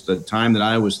 at least the time that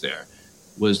I was there,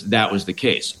 was the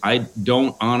case. I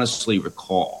don't honestly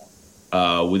recall,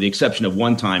 with the exception of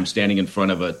one time standing in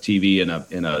front of a TV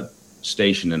in a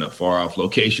station in a far-off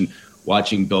location,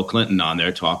 watching Bill Clinton on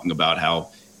there talking about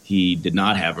how he did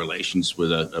not have relations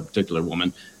with a particular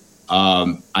woman.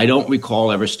 I don't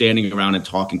recall ever standing around and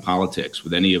talking politics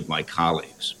with any of my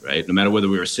colleagues, right? No matter whether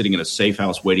we were sitting in a safe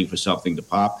house waiting for something to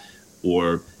pop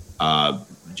or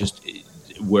just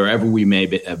wherever we may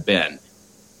have been,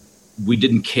 we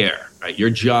didn't care, right? Your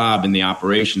job in the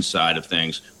operations side of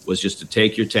things was just to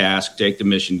take your task, take the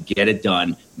mission, get it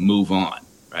done, move on,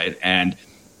 right? And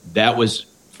that was,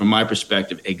 from my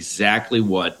perspective, exactly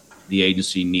what the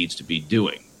agency needs to be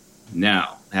doing.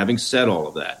 Now, having said all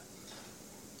of that,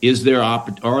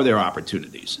 are there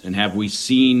opportunities, and have we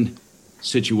seen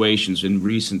situations in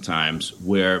recent times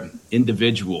where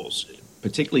individuals,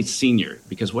 particularly senior,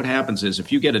 because what happens is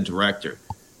if you get a director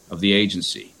of the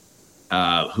agency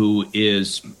who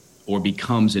is or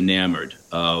becomes enamored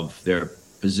of their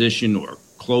position or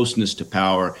closeness to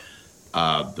power,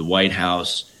 the White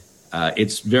House,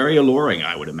 it's very alluring,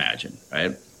 I would imagine,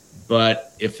 right?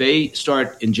 But if they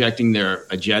start injecting their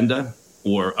agenda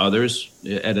or others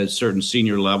at a certain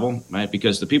senior level, right?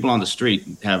 Because the people on the street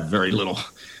have very little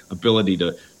ability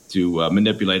to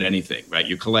manipulate anything, right?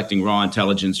 You're collecting raw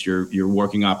intelligence, you're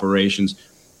working operations.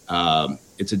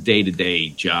 It's a day-to-day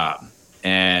job.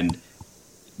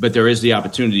 But there is the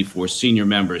opportunity for senior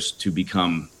members to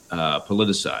become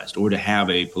politicized or to have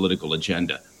a political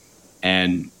agenda.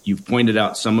 And you've pointed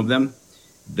out some of them.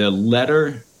 The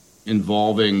letter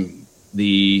involving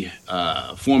the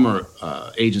former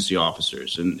agency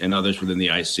officers and others within the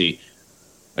IC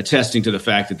attesting to the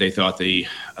fact that they thought the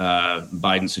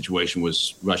Biden situation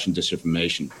was Russian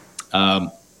disinformation.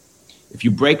 If you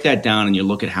break that down and you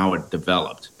look at how it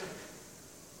developed,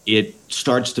 it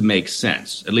starts to make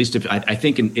sense. At least I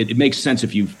think it makes sense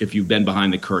if you've been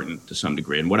behind the curtain to some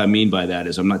degree. And what I mean by that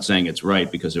is I'm not saying it's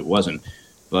right because it wasn't,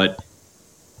 but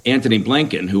Antony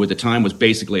Blinken, who at the time was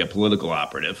basically a political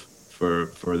operative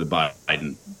for the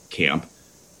Biden camp,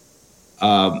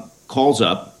 calls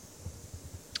up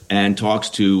and talks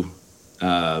to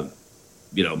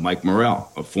Mike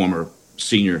Morrell, a former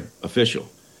senior official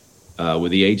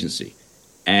with the agency,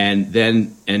 and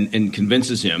then and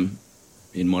convinces him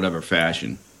in whatever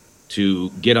fashion to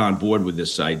get on board with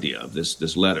this idea of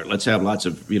this letter. Let's have lots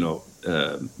of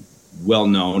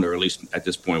well-known, or at least at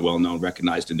this point well-known,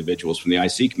 recognized individuals from the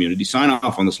IC community sign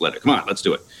off on this letter. Come on, let's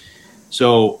do it.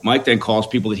 So Mike then calls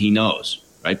people that he knows,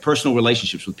 right? Personal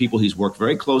relationships with people he's worked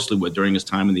very closely with during his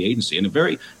time in the agency. And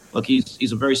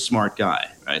he's a very smart guy,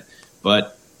 right?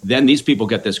 But then these people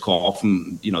get this call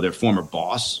from, their former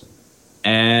boss.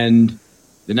 And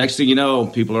the next thing you know,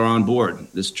 people are on board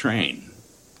this train.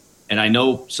 And I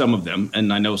know some of them,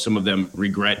 and I know some of them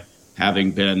regret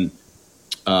having been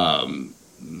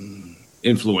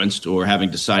influenced or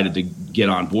having decided to get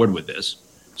on board with this.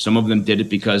 Some of them did it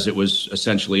because it was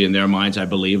essentially, in their minds, I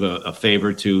believe, a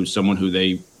favor to someone who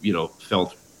they,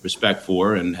 felt respect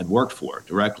for and had worked for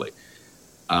directly.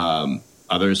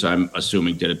 Others, I'm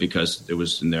assuming, did it because it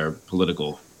was in their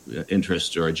political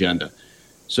interest or agenda.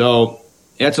 So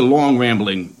that's a long,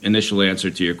 rambling initial answer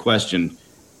to your question.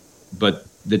 But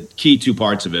the key two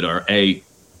parts of it are, A,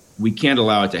 we can't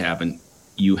allow it to happen.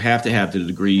 You have to have, to the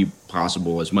degree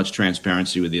possible, as much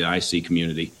transparency with the IC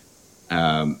community.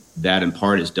 That in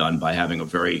part is done by having a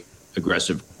very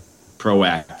aggressive,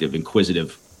 proactive,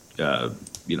 inquisitive,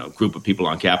 group of people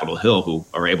on Capitol Hill who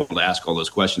are able to ask all those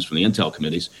questions from the intel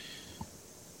committees.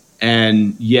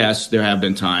 And yes, there have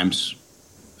been times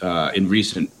in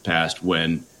recent past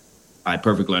when I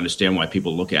perfectly understand why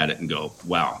people look at it and go,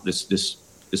 "Wow, this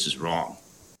is wrong."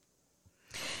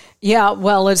 Yeah,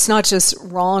 well, it's not just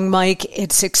wrong, Mike.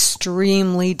 It's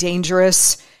extremely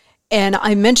dangerous. And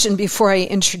I mentioned before I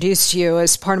introduced you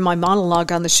as part of my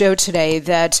monologue on the show today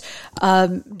that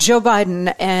Joe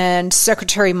Biden and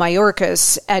Secretary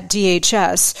Mayorkas at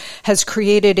DHS has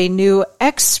created a new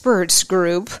experts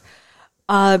group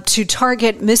to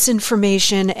target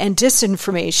misinformation and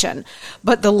disinformation.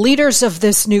 But the leaders of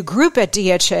this new group at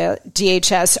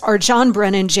DHS are John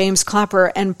Brennan, James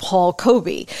Clapper, and Paul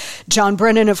Colby. John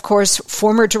Brennan, of course,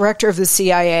 former director of the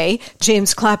CIA,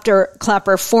 James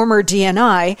Clapper, former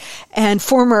DNI, and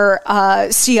former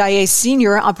CIA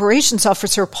senior operations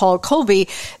officer Paul Colby.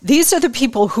 These are the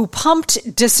people who pumped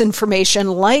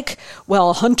disinformation like,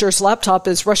 well, Hunter's laptop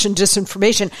is Russian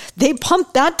disinformation. They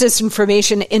pumped that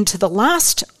disinformation into the last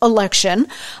election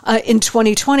in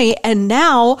 2020, and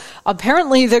now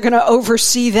apparently they're going to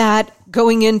oversee that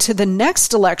going into the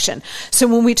next election. So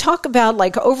when we talk about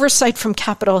like oversight from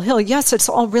Capitol Hill, yes, it's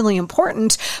all really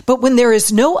important, but when there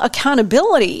is no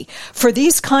accountability for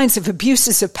these kinds of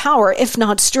abuses of power, if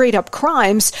not straight up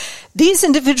crimes, these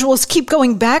individuals keep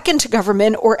going back into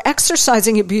government or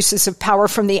exercising abuses of power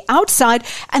from the outside,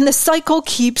 and the cycle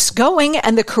keeps going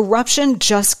and the corruption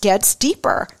just gets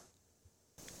deeper.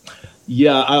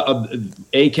 Yeah,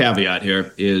 a caveat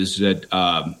here is that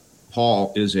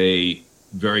Paul is a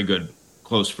very good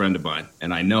close friend of mine,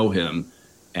 and I know him,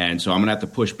 and so I'm gonna have to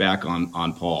push back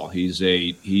on Paul. He's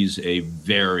a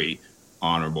very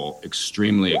honorable,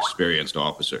 extremely experienced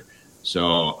officer,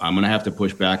 so I'm gonna have to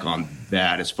push back on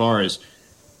that. As far as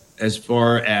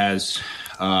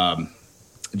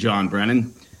John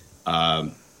Brennan,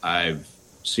 I've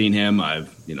seen him.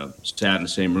 I've sat in the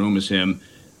same room as him.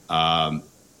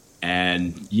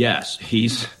 And yes,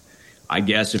 I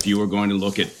guess if you were going to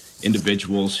look at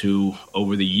individuals who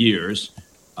over the years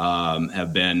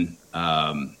have been,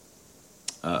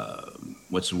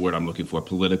 what's the word I'm looking for,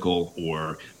 political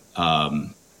or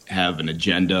have an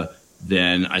agenda,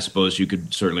 then I suppose you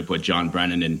could certainly put John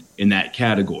Brennan in that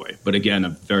category. But again, a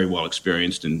very well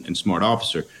experienced and smart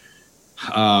officer.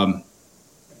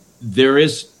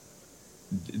 There's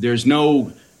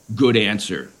no good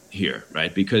answer here,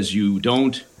 right? Because you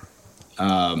don't.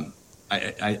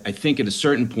 I think at a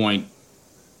certain point,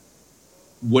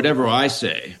 whatever I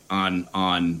say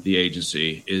on the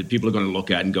agency, people are going to look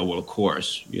at and go, well, of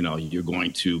course, you're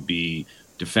going to be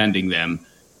defending them.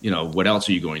 What else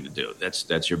are you going to do?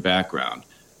 That's your background.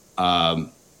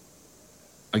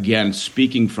 Again,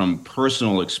 speaking from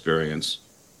personal experience,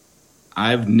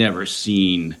 I've never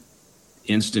seen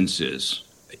instances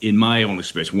in my own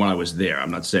experience when I was there. I'm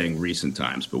not saying recent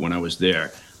times, but when I was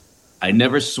there, I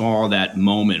never saw that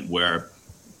moment where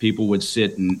people would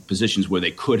sit in positions where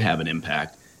they could have an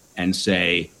impact and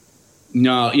say,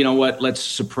 no, you know what, let's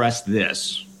suppress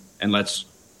this and let's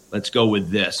go with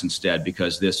this instead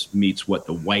because this meets what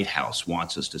the White House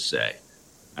wants us to say,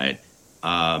 right?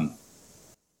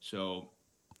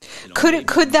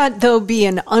 Could that, though, be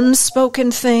an unspoken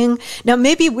thing? Now,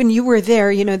 maybe when you were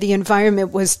there, the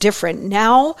environment was different.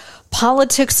 Now,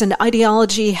 politics and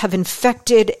ideology have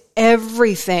infected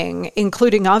everything,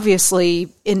 including, obviously,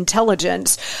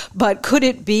 intelligence. But could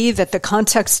it be that the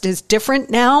context is different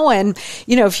now? And,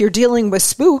 if you're dealing with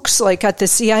spooks like at the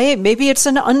CIA, maybe it's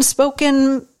an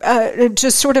unspoken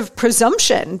just sort of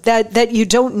presumption that you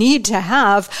don't need to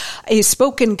have a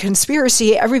spoken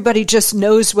conspiracy. Everybody just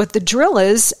knows what the drill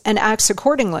is and acts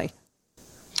accordingly.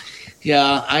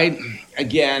 Yeah, I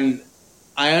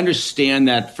understand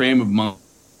that frame of mind.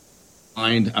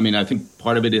 I mean, I think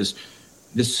part of it is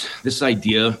this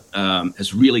idea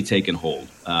has really taken hold,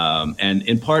 and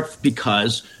in part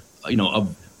because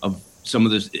of some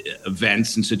of the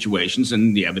events and situations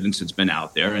and the evidence that's been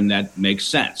out there, and that makes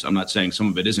sense. I'm not saying some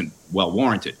of it isn't well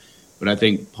warranted, but I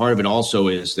think part of it also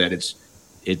is that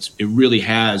it really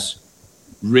has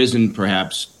risen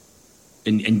perhaps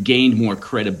and gained more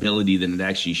credibility than it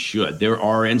actually should. There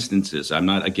are instances. I'm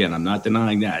not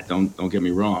denying that. Don't get me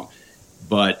wrong,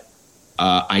 but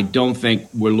I don't think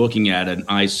we're looking at an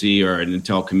IC or an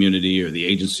intel community or the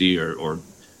agency or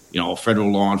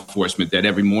federal law enforcement that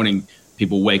every morning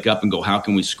people wake up and go, how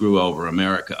can we screw over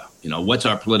America? What's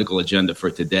our political agenda for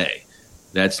today?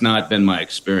 That's not been my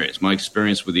experience. My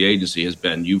experience with the agency has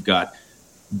been you've got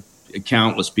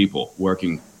countless people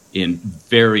working in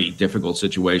very difficult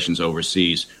situations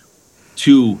overseas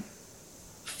to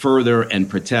further and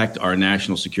protect our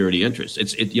national security interests.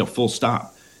 It's full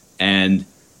stop. And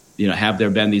have there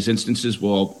been these instances?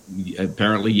 Well,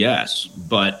 apparently yes,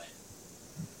 but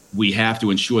we have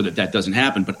to ensure that doesn't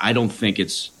happen. But I don't think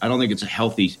it's a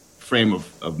healthy frame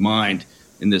of mind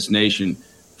in this nation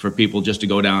for people just to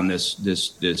go down this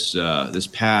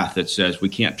path that says we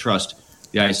can't trust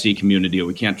the IC community or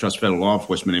we can't trust federal law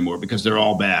enforcement anymore because they're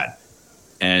all bad.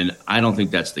 And I don't think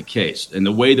that's the case. And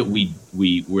the way that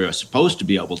we're supposed to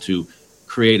be able to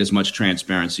create as much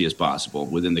transparency as possible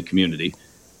within the community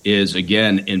is,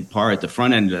 again, in part, the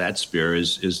front end of that spear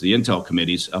is the intel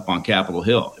committees up on Capitol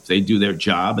Hill. If they do their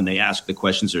job and they ask the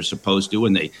questions they're supposed to,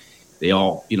 and they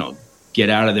all, get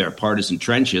out of their partisan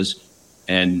trenches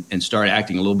and start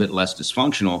acting a little bit less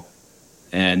dysfunctional,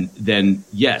 and then,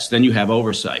 yes, then you have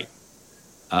oversight.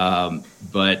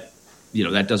 But,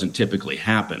 that doesn't typically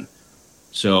happen.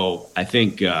 So I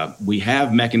think we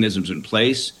have mechanisms in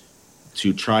place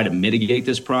to try to mitigate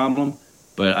this problem,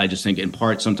 but I just think in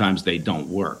part sometimes they don't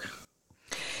work.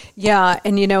 Yeah,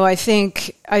 and I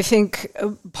think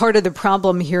part of the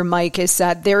problem here, Mike, is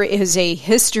that there is a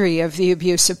history of the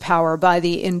abuse of power by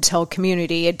the intel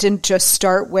community. It didn't just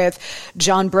start with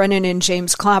John Brennan and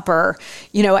James Clapper,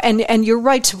 and you're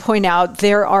right to point out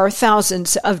there are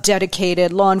thousands of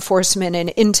dedicated law enforcement and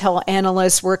intel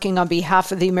analysts working on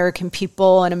behalf of the American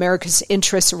people and America's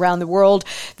interests around the world.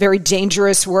 Very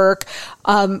dangerous work.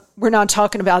 We're not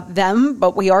talking about them,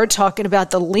 but we are talking about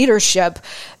the leadership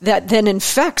that then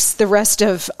infects the rest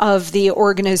of the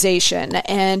organization.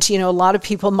 And, a lot of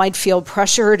people might feel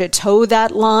pressure to toe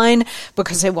that line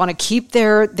because they want to keep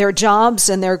their jobs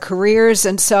and their careers.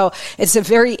 And so it's a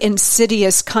very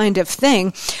insidious kind of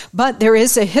thing. But there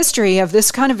is a history of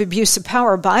this kind of abuse of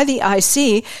power by the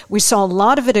IC. We saw a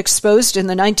lot of it exposed in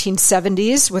the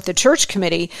 1970s with the Church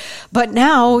Committee. But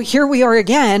now here we are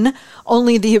again,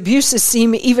 only the abuses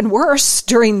seem even worse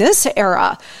during this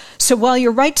era. So while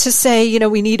you're right to say,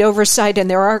 we need oversight, and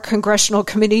there are congressional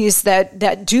committees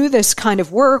that do this kind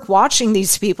of work, watching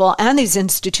these people and these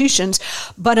institutions,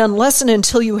 but unless and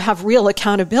until you have real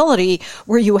accountability,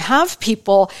 where you have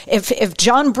people, if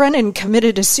John Brennan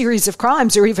committed a series of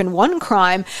crimes or even one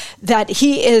crime, that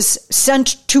he is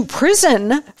sent to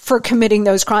prison for committing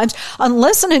those crimes,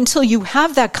 unless and until you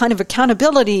have that kind of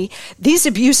accountability, these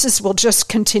abuses will just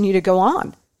continue to go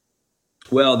on.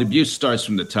 Well, the abuse starts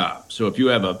from the top. So if you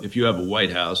have a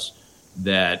White House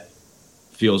that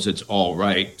feels it's all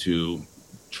right to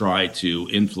try to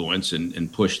influence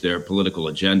and push their political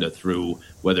agenda through,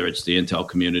 whether it's the intel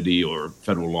community or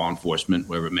federal law enforcement,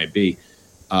 wherever it may be,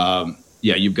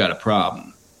 you've got a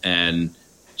problem. And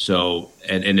so,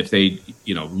 and if they,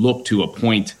 look to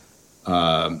appoint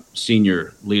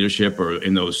senior leadership or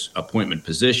in those appointment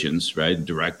positions, right,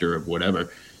 director of whatever,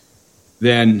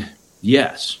 then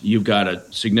yes, you've got a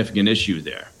significant issue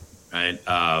there, right?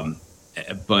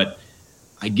 But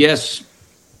I guess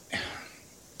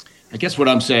what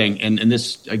I'm saying, and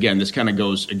this again, this kind of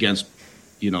goes against,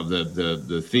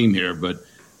 the theme here, but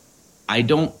I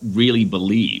don't really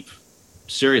believe,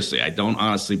 seriously, I don't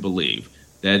honestly believe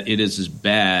that it is as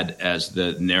bad as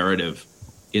the narrative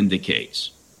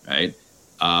indicates, right?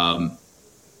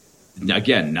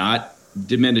 Again, not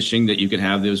diminishing that you can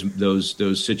have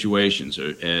those situations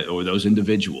or those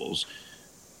individuals,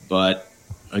 but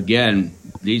again,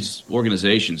 these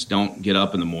organizations don't get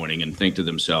up in the morning and think to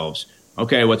themselves,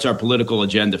 okay, what's our political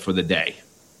agenda for the day?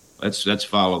 Let's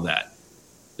follow that.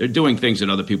 They're doing things that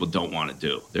other people don't want to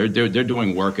do. They're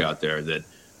doing work out there that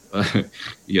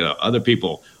other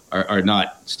people are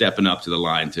not stepping up to the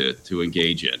line to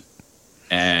engage in,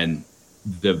 and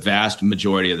the vast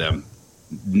majority of them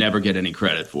never get any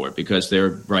credit for it because they're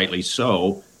rightly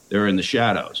so, they're in the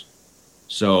shadows.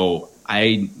 So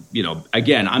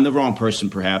again, I'm the wrong person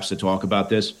perhaps to talk about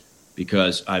this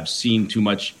because I've seen too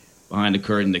much behind the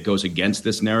curtain that goes against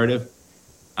this narrative.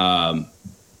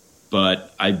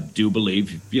 But I do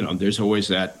believe, there's always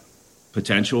that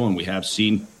potential, and we have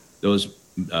seen those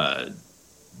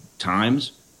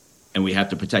times, and we have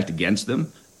to protect against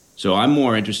them. So I'm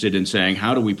more interested in saying,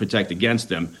 how do we protect against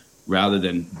them rather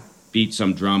than beat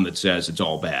some drum that says it's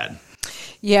all bad.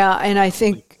 Yeah, and I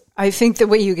think the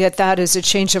way you get that is a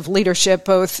change of leadership,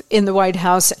 both in the White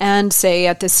House and, say,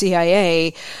 at the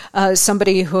CIA,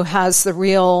 somebody who has the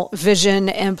real vision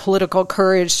and political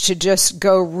courage to just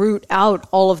go root out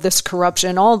all of this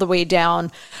corruption all the way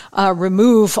down,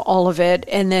 remove all of it,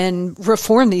 and then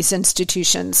reform these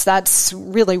institutions. That's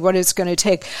really what it's going to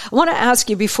take. I want to ask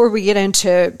you, before we get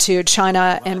into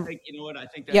China, and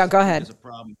go ahead.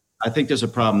 I think there's a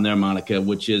problem there, Monica,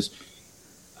 which is,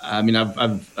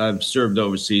 I've served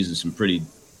overseas in some pretty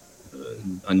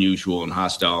unusual and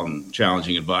hostile and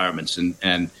challenging environments,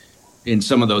 and in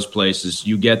some of those places,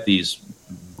 you get these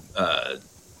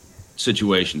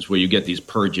situations where you get these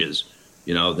purges.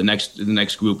 The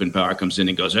next group in power comes in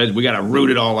and goes, hey, we got to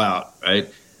root it all out,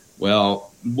 right?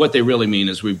 Well, what they really mean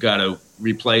is we've got to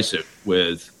replace it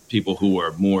with people who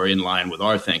are more in line with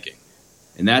our thinking,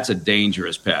 and that's a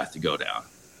dangerous path to go down.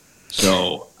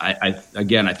 So I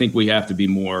think we have to be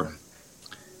more,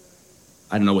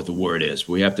 I don't know what the word is.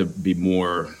 We have to be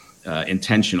more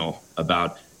intentional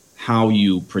about how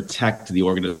you protect the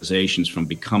organizations from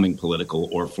becoming political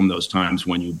or from those times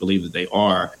when you believe that they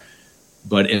are.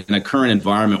 But in a current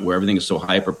environment where everything is so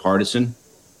hyper-partisan,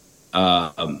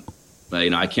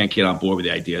 I can't get on board with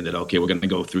the idea that, okay, we're going to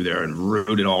go through there and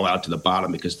root it all out to the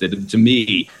bottom, because to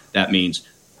me, that means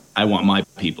I want my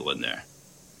people in there.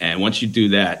 And once you do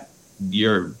that,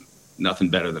 you're nothing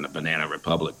better than a banana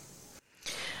republic.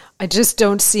 I just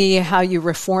don't see how you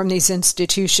reform these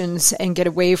institutions and get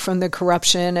away from the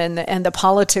corruption and the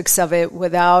politics of it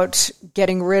without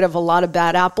getting rid of a lot of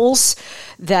bad apples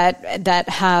that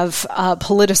have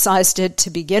politicized it to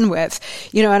begin with.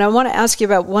 And I want to ask you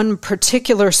about one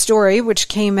particular story which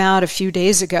came out a few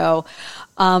days ago.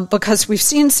 Because we've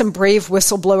seen some brave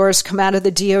whistleblowers come out of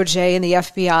the DOJ and the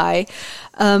FBI.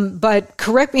 But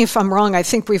correct me if I'm wrong, I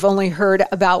think we've only heard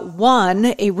about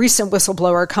a recent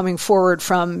whistleblower coming forward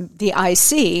from the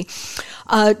IC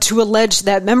to allege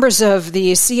that members of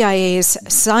the CIA's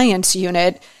science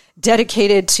unit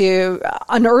dedicated to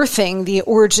unearthing the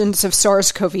origins of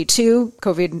SARS-CoV-2,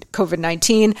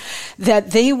 COVID-19,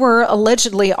 that they were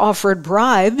allegedly offered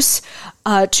bribes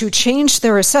to change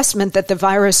their assessment that the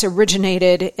virus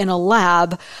originated in a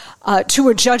lab to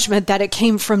a judgment that it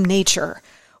came from nature.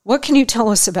 What can you tell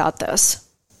us about this?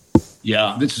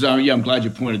 Yeah, this is. I'm glad you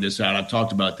pointed this out. I've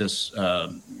talked about this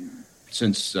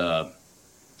since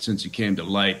it came to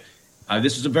light.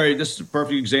 This is a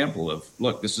perfect example of,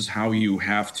 look, this is how you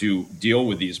have to deal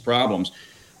with these problems.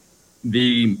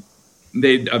 They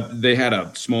had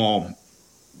a small,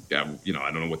 I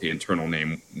don't know what the internal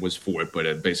name was for it,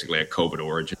 but basically a COVID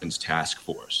origins task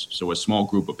force. So a small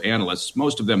group of analysts,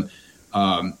 most of them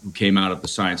who came out of the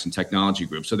science and technology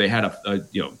group. So they had a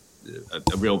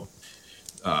real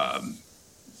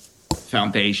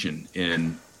foundation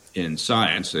in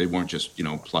science. They weren't just,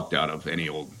 plucked out of any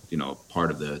old,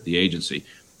 part of the agency.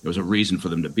 There was a reason for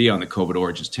them to be on the COVID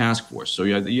origins task force. So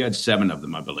you had 7 of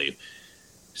them, I believe.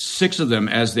 6 of them,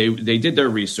 as they did their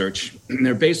research,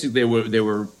 they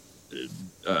were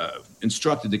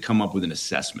instructed to come up with an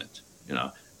assessment.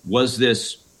 Was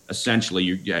this essentially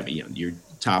your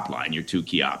top line, your 2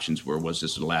 key options were, was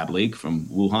this a lab leak from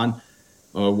Wuhan,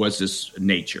 or was this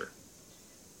nature?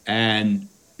 And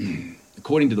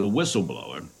according to the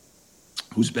whistleblower,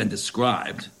 who's been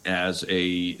described as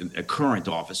a current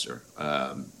officer,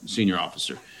 senior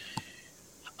officer,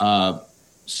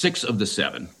 6 of the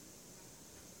 7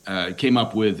 came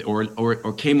up with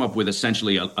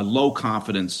essentially a low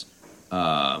confidence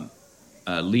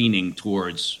leaning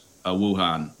towards a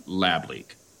Wuhan lab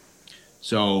leak.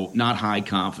 So not high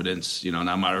confidence,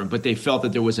 not moderate, but they felt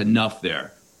that there was enough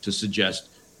there to suggest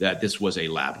that this was a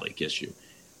lab leak issue.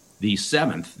 The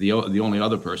 7th, the only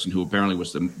other person who apparently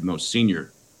was the most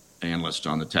senior analyst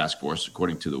on the task force,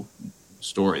 according to the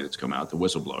story that's come out, the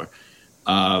whistleblower,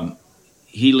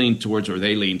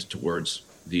 they leaned towards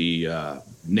the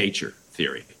nature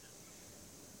theory.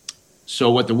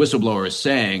 So what the whistleblower is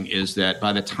saying is that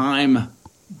by the time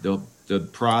the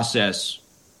process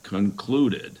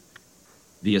concluded,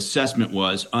 the assessment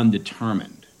was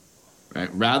undetermined, right?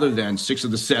 Rather than 6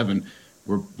 of the 7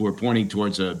 were pointing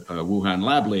towards a Wuhan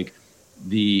lab leak,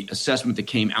 the assessment that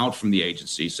came out from the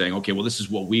agency saying, okay, well, this is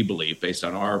what we believe based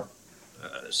on our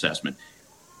assessment,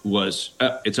 was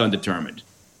it's undetermined.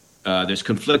 There's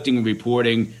conflicting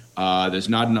reporting. There's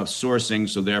not enough sourcing,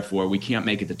 so therefore we can't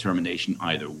make a determination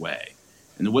either way.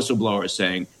 And the whistleblower is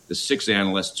saying the 6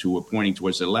 analysts who were pointing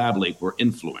towards the lab leak were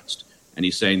influenced. And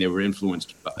he's saying they were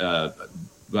influenced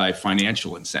by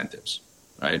financial incentives,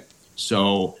 right?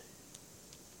 So,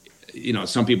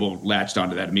 some people latched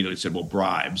onto that immediately and said, well,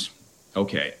 bribes.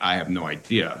 Okay, I have no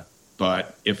idea.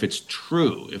 But if it's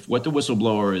true, if what the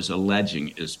whistleblower is alleging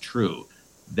is true,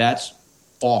 that's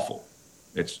awful.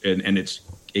 It's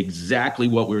exactly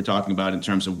what we were talking about in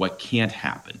terms of what can't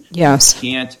happen. Yes. You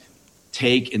can't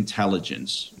take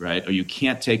intelligence, right? Or you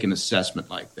can't take an assessment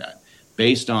like that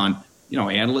based on,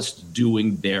 analysts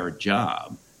doing their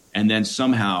job, and then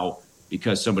somehow,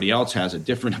 because somebody else has a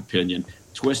different opinion,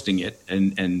 twisting it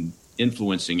and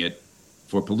influencing it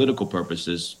for political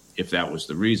purposes, if that was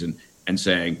the reason, and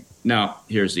saying, no,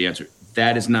 here's the answer.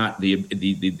 That is not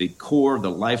the core, the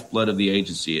lifeblood of the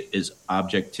agency is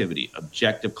objectivity,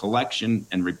 objective collection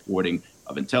and reporting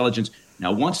of intelligence.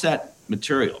 Now, once that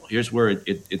material, here's where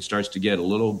it starts to get a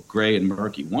little gray and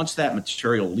murky. Once that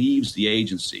material leaves the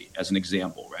agency, as an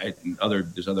example, right, and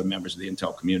there's other members of the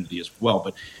intel community as well,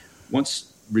 but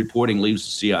once reporting leaves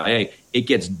the CIA, it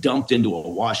gets dumped into a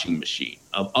washing machine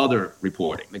of other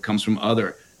reporting that comes from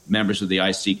other members of the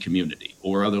IC community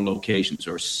or other locations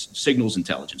or signals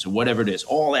intelligence or whatever it is.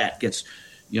 All that gets,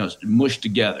 mushed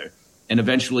together. And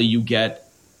eventually you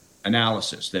get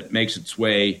analysis that makes its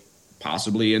way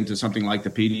possibly into something like the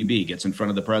PDB, gets in front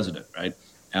of the president, right?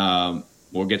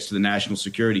 Or gets to the National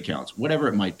Security Council, whatever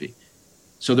it might be.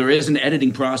 So there is an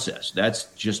editing process. That's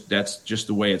just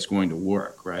the way it's going to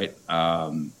work, right?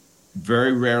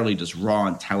 Very rarely does raw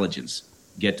intelligence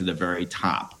get to the very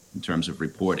top in terms of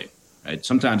reporting, right?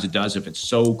 Sometimes it does if it's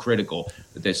so critical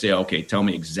that they say, okay, tell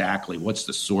me exactly what's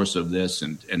the source of this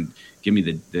and give me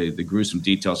the gruesome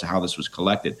details of how this was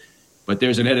collected. But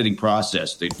there's an editing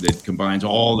process that combines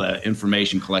all the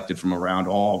information collected from around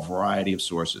all variety of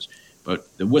sources.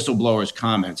 But the whistleblower's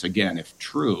comments, again, if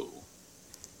true,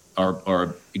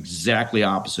 are exactly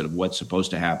opposite of what's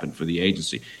supposed to happen for the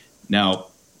agency. Now,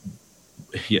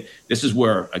 this is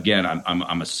where, again,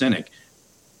 I'm a cynic.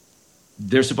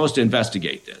 They're supposed to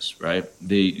investigate this, right?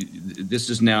 This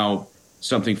is now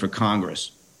something for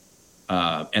Congress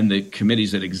and the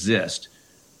committees that exist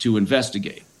to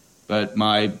investigate. But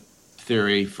my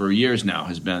theory for years now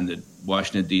has been that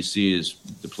Washington, D.C. is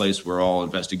the place where all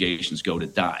investigations go to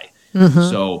die. Mm-hmm.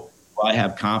 So do I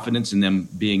have confidence in them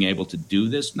being able to do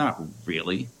this? Not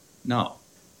really, no.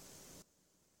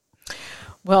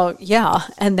 Well, yeah,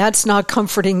 and that's not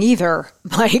comforting either,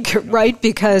 Mike, right?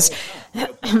 Because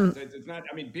it's not.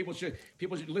 I mean, people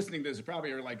listening to this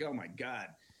probably are like, "Oh my God,"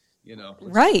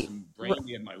 right? Some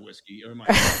brandy in my whiskey or my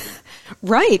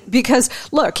right? Because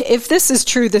look, if this is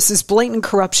true, this is blatant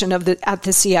corruption at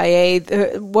the CIA.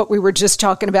 What we were just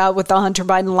talking about with the Hunter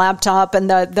Biden laptop and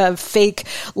the fake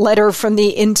letter from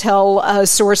the intel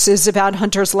sources about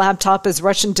Hunter's laptop as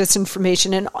Russian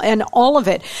disinformation and all of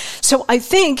it. So I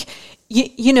think.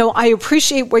 I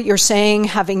appreciate what you're saying,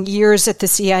 having years at the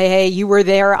CIA. You were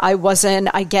there. I wasn't.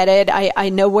 I get it. I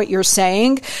know what you're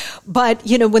saying. But,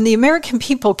 when the American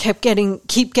people keep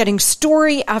getting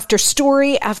story after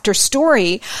story after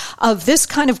story of this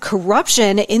kind of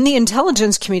corruption in the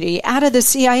intelligence community out of the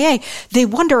CIA, they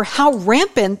wonder how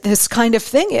rampant this kind of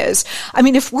thing is. I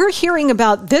mean, if we're hearing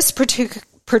about this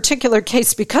particular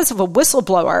case because of a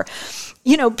whistleblower,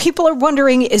 people are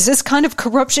wondering, is this kind of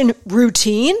corruption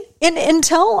routine in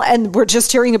intel? And we're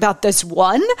just hearing about this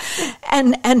one.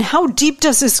 And how deep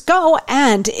does this go?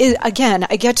 And again,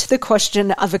 I get to the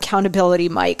question of accountability,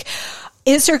 Mike.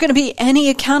 Is there going to be any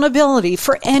accountability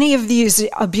for any of these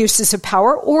abuses of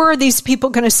power, or are these people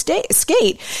going to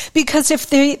skate? Because if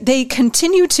they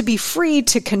continue to be free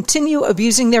to continue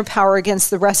abusing their power against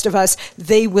the rest of us,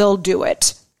 they will do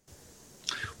it.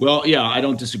 Well, yeah, I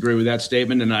don't disagree with that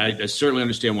statement, and I certainly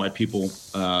understand why people,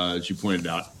 as you pointed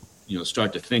out,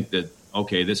 start to think that,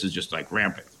 okay, this is just like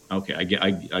rampant. Okay,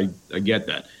 I get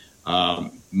that.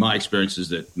 My experience is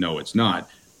that no, it's not,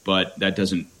 but that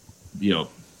doesn't,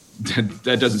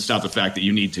 that doesn't stop the fact that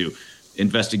you need to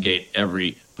investigate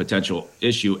every potential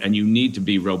issue, and you need to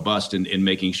be robust in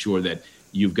making sure that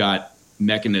you've got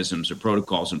mechanisms or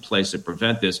protocols in place that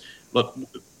prevent this. Look.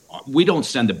 We don't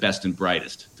send the best and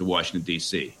brightest to Washington,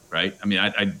 D.C., right? I mean,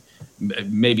 I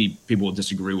maybe people will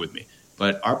disagree with me,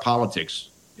 but our politics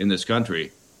in this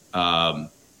country,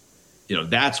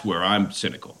 that's where I'm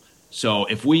cynical. So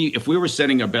if we were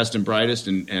sending our best and brightest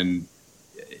and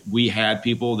we had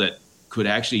people that could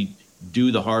actually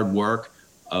do the hard work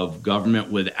of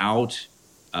government without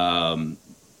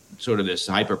sort of this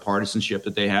hyper-partisanship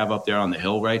that they have up there on the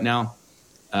Hill right now,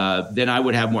 then I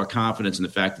would have more confidence in the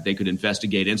fact that they could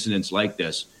investigate incidents like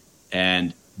this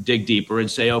and dig deeper and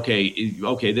say,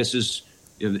 okay, this is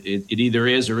it either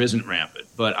is or isn't rampant.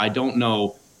 But I don't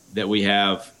know that we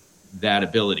have that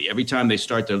ability. Every time they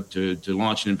start to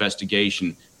launch an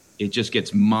investigation, it just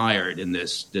gets mired in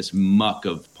this muck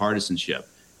of partisanship,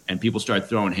 and people start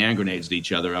throwing hand grenades at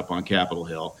each other up on Capitol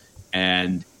Hill,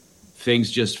 and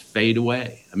things just fade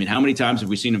away. I mean, how many times have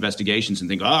we seen investigations and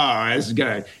think, this is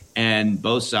good, and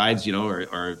both sides,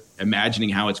 are imagining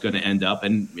how it's going to end up,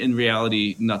 and in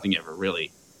reality, nothing ever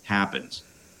really happens,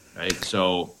 right?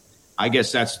 So I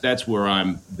guess that's where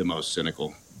I'm the most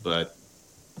cynical, but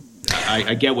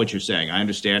I get what you're saying. I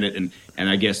understand it, and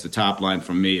I guess the top line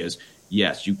from me is,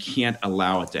 yes, you can't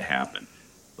allow it to happen.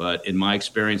 But in my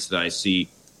experience that I see,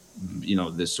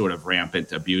 this sort of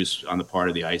rampant abuse on the part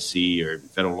of the IC or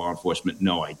federal law enforcement,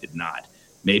 no, I did not.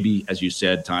 Maybe, as you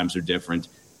said, times are different,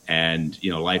 and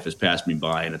life has passed me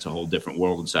by, and it's a whole different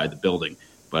world inside the building.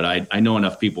 But I know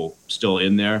enough people still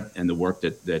in there and the work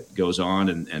that goes on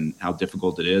and how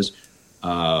difficult it is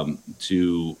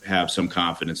to have some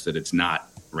confidence that it's not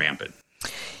rampant.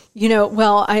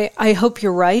 Well, I hope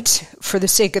you're right for the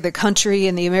sake of the country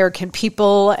and the American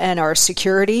people and our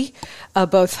security,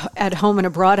 both at home and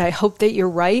abroad. I hope that you're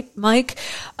right, Mike.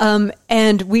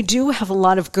 And we do have a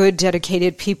lot of good,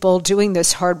 dedicated people doing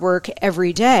this hard work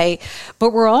every day.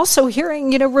 But we're also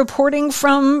hearing, reporting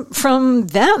from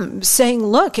them saying,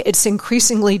 look, it's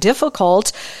increasingly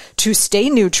difficult to stay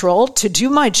neutral, to do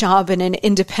my job in an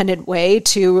independent way,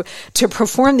 to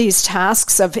perform these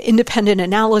tasks of independent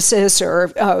analysis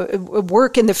or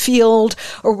work in the field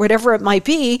or whatever it might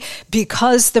be,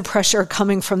 because the pressure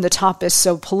coming from the top is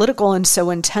so political and so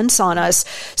intense on us.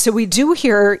 So we do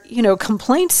hear,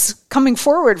 complaints coming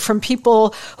forward from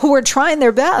people who are trying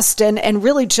their best and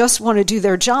really just want to do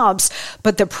their jobs,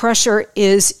 but the pressure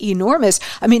is enormous.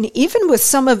 I mean, even with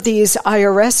some of these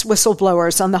IRS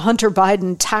whistleblowers on the Hunter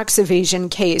Biden tax evasion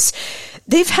case,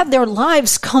 they've had their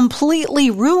lives completely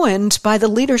ruined by the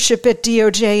leadership at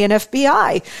DOJ and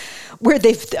FBI, where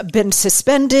they've been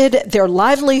suspended, their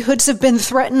livelihoods have been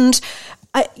threatened.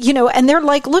 And they're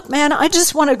like, look, man, I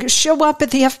just want to show up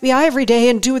at the FBI every day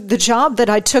and do the job that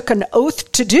I took an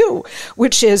oath to do,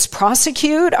 which is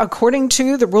prosecute according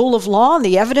to the rule of law and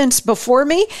the evidence before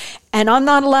me. And I'm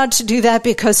not allowed to do that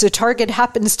because the target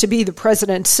happens to be the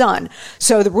president's son.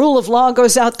 So the rule of law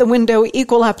goes out the window.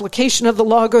 Equal application of the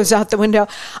law goes out the window.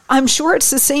 I'm sure it's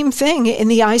the same thing in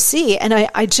the IC. And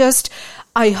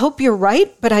I hope you're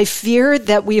right, but I fear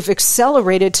that we've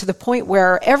accelerated to the point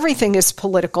where everything is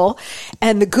political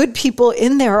and the good people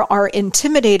in there are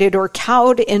intimidated or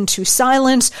cowed into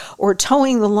silence or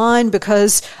towing the line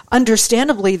because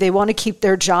understandably they want to keep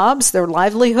their jobs, their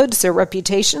livelihoods, their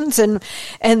reputations, and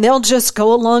they'll just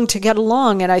go along to get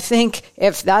along. And I think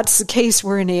if that's the case,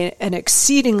 we're in an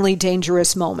exceedingly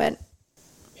dangerous moment.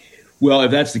 Well,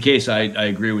 if that's the case, I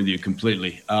agree with you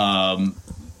completely.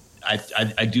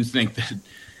 I do think that,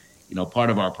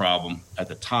 part of our problem at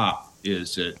the top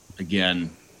is that, again,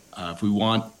 if we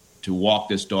want to walk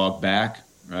this dog back,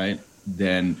 right,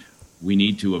 then we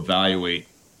need to evaluate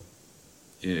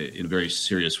in a very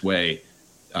serious way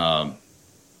how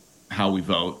we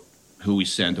vote, who we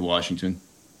send to Washington,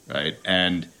 right?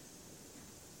 And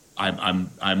I'm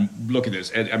looking at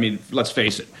this. I mean, let's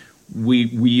face it,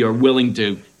 we are willing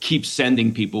to keep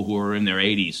sending people who are in their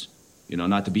 80s,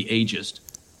 not to be ageist.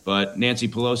 But Nancy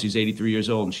Pelosi's 83 years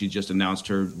old, and she just announced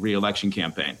her re-election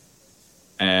campaign.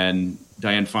 And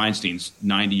Dianne Feinstein's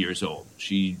 90 years old.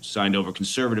 She signed over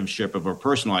conservatorship of her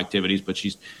personal activities,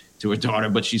 to her daughter,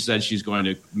 but she said she's going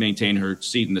to maintain her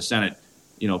seat in the Senate,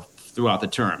 throughout the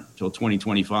term until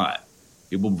 2025.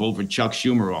 People vote for Chuck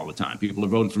Schumer all the time. People are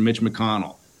voting for Mitch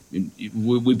McConnell.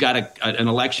 We've got an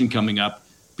election coming up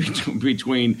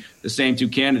between the same two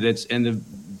candidates, and the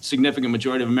significant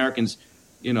majority of Americans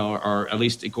are, at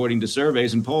least according to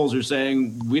surveys and polls, are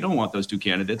saying we don't want those two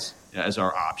candidates as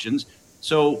our options.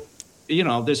 So,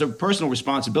 there's a personal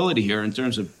responsibility here in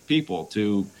terms of people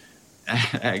to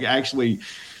actually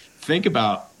think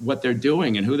about what they're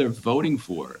doing and who they're voting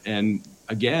for. And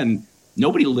again,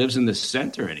 nobody lives in the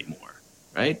center anymore,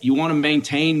 right? You want to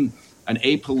maintain an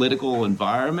apolitical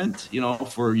environment,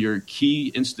 for your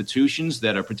key institutions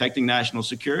that are protecting national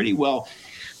security. Well,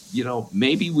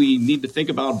 maybe we need to think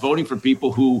about voting for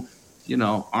people who,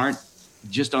 aren't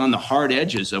just on the hard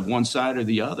edges of one side or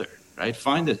the other, right?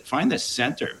 Find the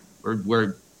center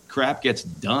where crap gets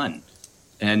done,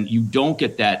 and you don't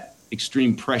get that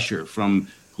extreme pressure from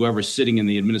whoever's sitting in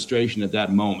the administration at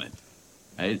that moment,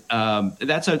 right?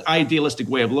 That's an idealistic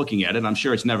way of looking at it. I'm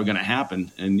sure it's never going to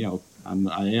happen, and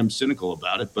I am cynical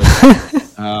about it,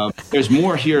 but there's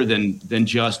more here than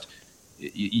just.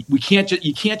 You can't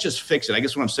just fix it. I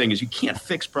guess what I'm saying is you can't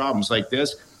fix problems like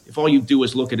this if all you do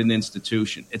is look at an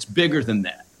institution. It's bigger than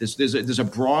that. There's a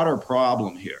broader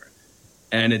problem here,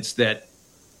 and it's that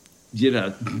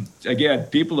again,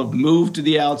 people have moved to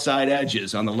the outside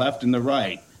edges on the left and the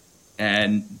right,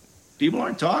 and people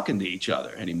aren't talking to each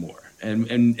other anymore.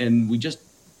 And we just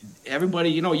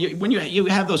everybody, when you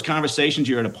have those conversations,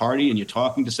 you're at a party and you're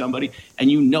talking to somebody, and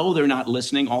they're not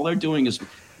listening. All they're doing is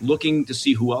looking to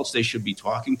see who else they should be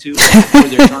talking to. Or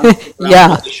they're trying to figure out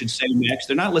what they should say next.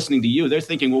 They're not listening to you. They're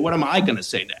thinking, well, what am I going to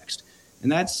say next?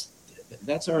 And that's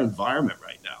our environment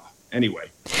right now.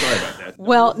 Anyway, sorry about that.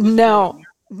 Well, no.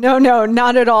 No,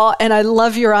 not at all. And I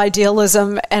love your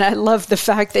idealism. And I love the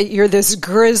fact that you're this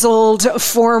grizzled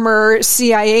former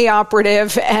CIA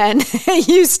operative and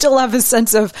you still have a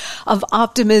sense of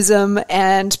optimism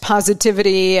and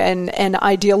positivity and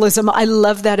idealism. I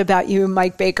love that about you,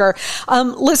 Mike Baker.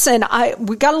 Listen,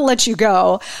 we got to let you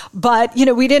go, but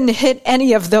we didn't hit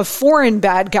any of the foreign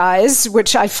bad guys,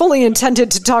 which I fully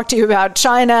intended to talk to you about: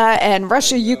 China and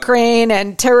Russia, Ukraine,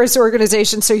 and terrorist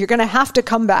organizations. So you're going to have to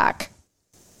come back.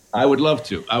 I would love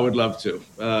to.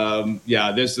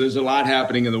 There's a lot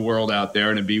happening in the world out there,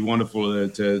 and it'd be wonderful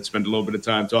to spend a little bit of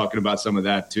time talking about some of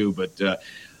that too. But just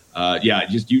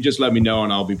let me know,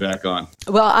 and I'll be back on.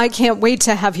 Well, I can't wait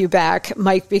to have you back,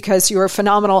 Mike, because you are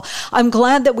phenomenal. I'm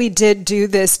glad that we did do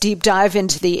this deep dive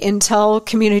into the intel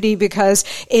community because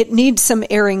it needs some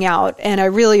airing out, and I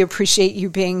really appreciate you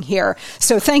being here.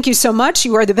 So thank you so much.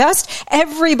 You are the best.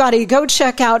 Everybody go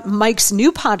check out Mike's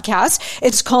new podcast.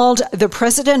 It's called The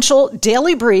Presidential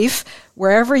Daily Brief.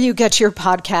 Wherever you get your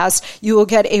podcast, you will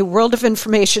get a world of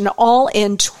information all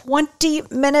in 20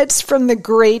 minutes from the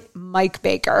great Mike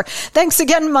Baker. Thanks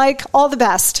again, Mike. All the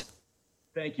best.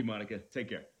 Thank you, Monica. Take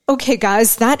care. Okay,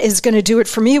 guys, that is going to do it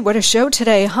for me. What a show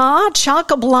today, huh?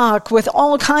 Chock-a-block with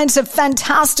all kinds of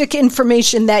fantastic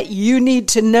information that you need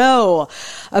to know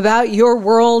about your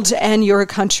world and your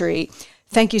country.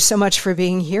 Thank you so much for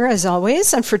being here, as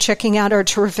always, and for checking out our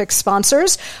terrific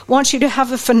sponsors. Want you to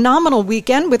have a phenomenal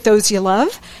weekend with those you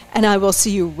love, and I will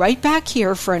see you right back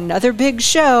here for another big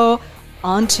show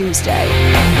on Tuesday.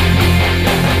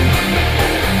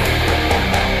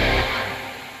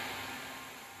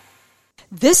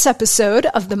 This episode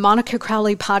of the Monica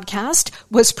Crowley Podcast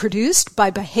was produced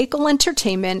by Behakel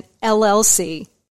Entertainment, LLC.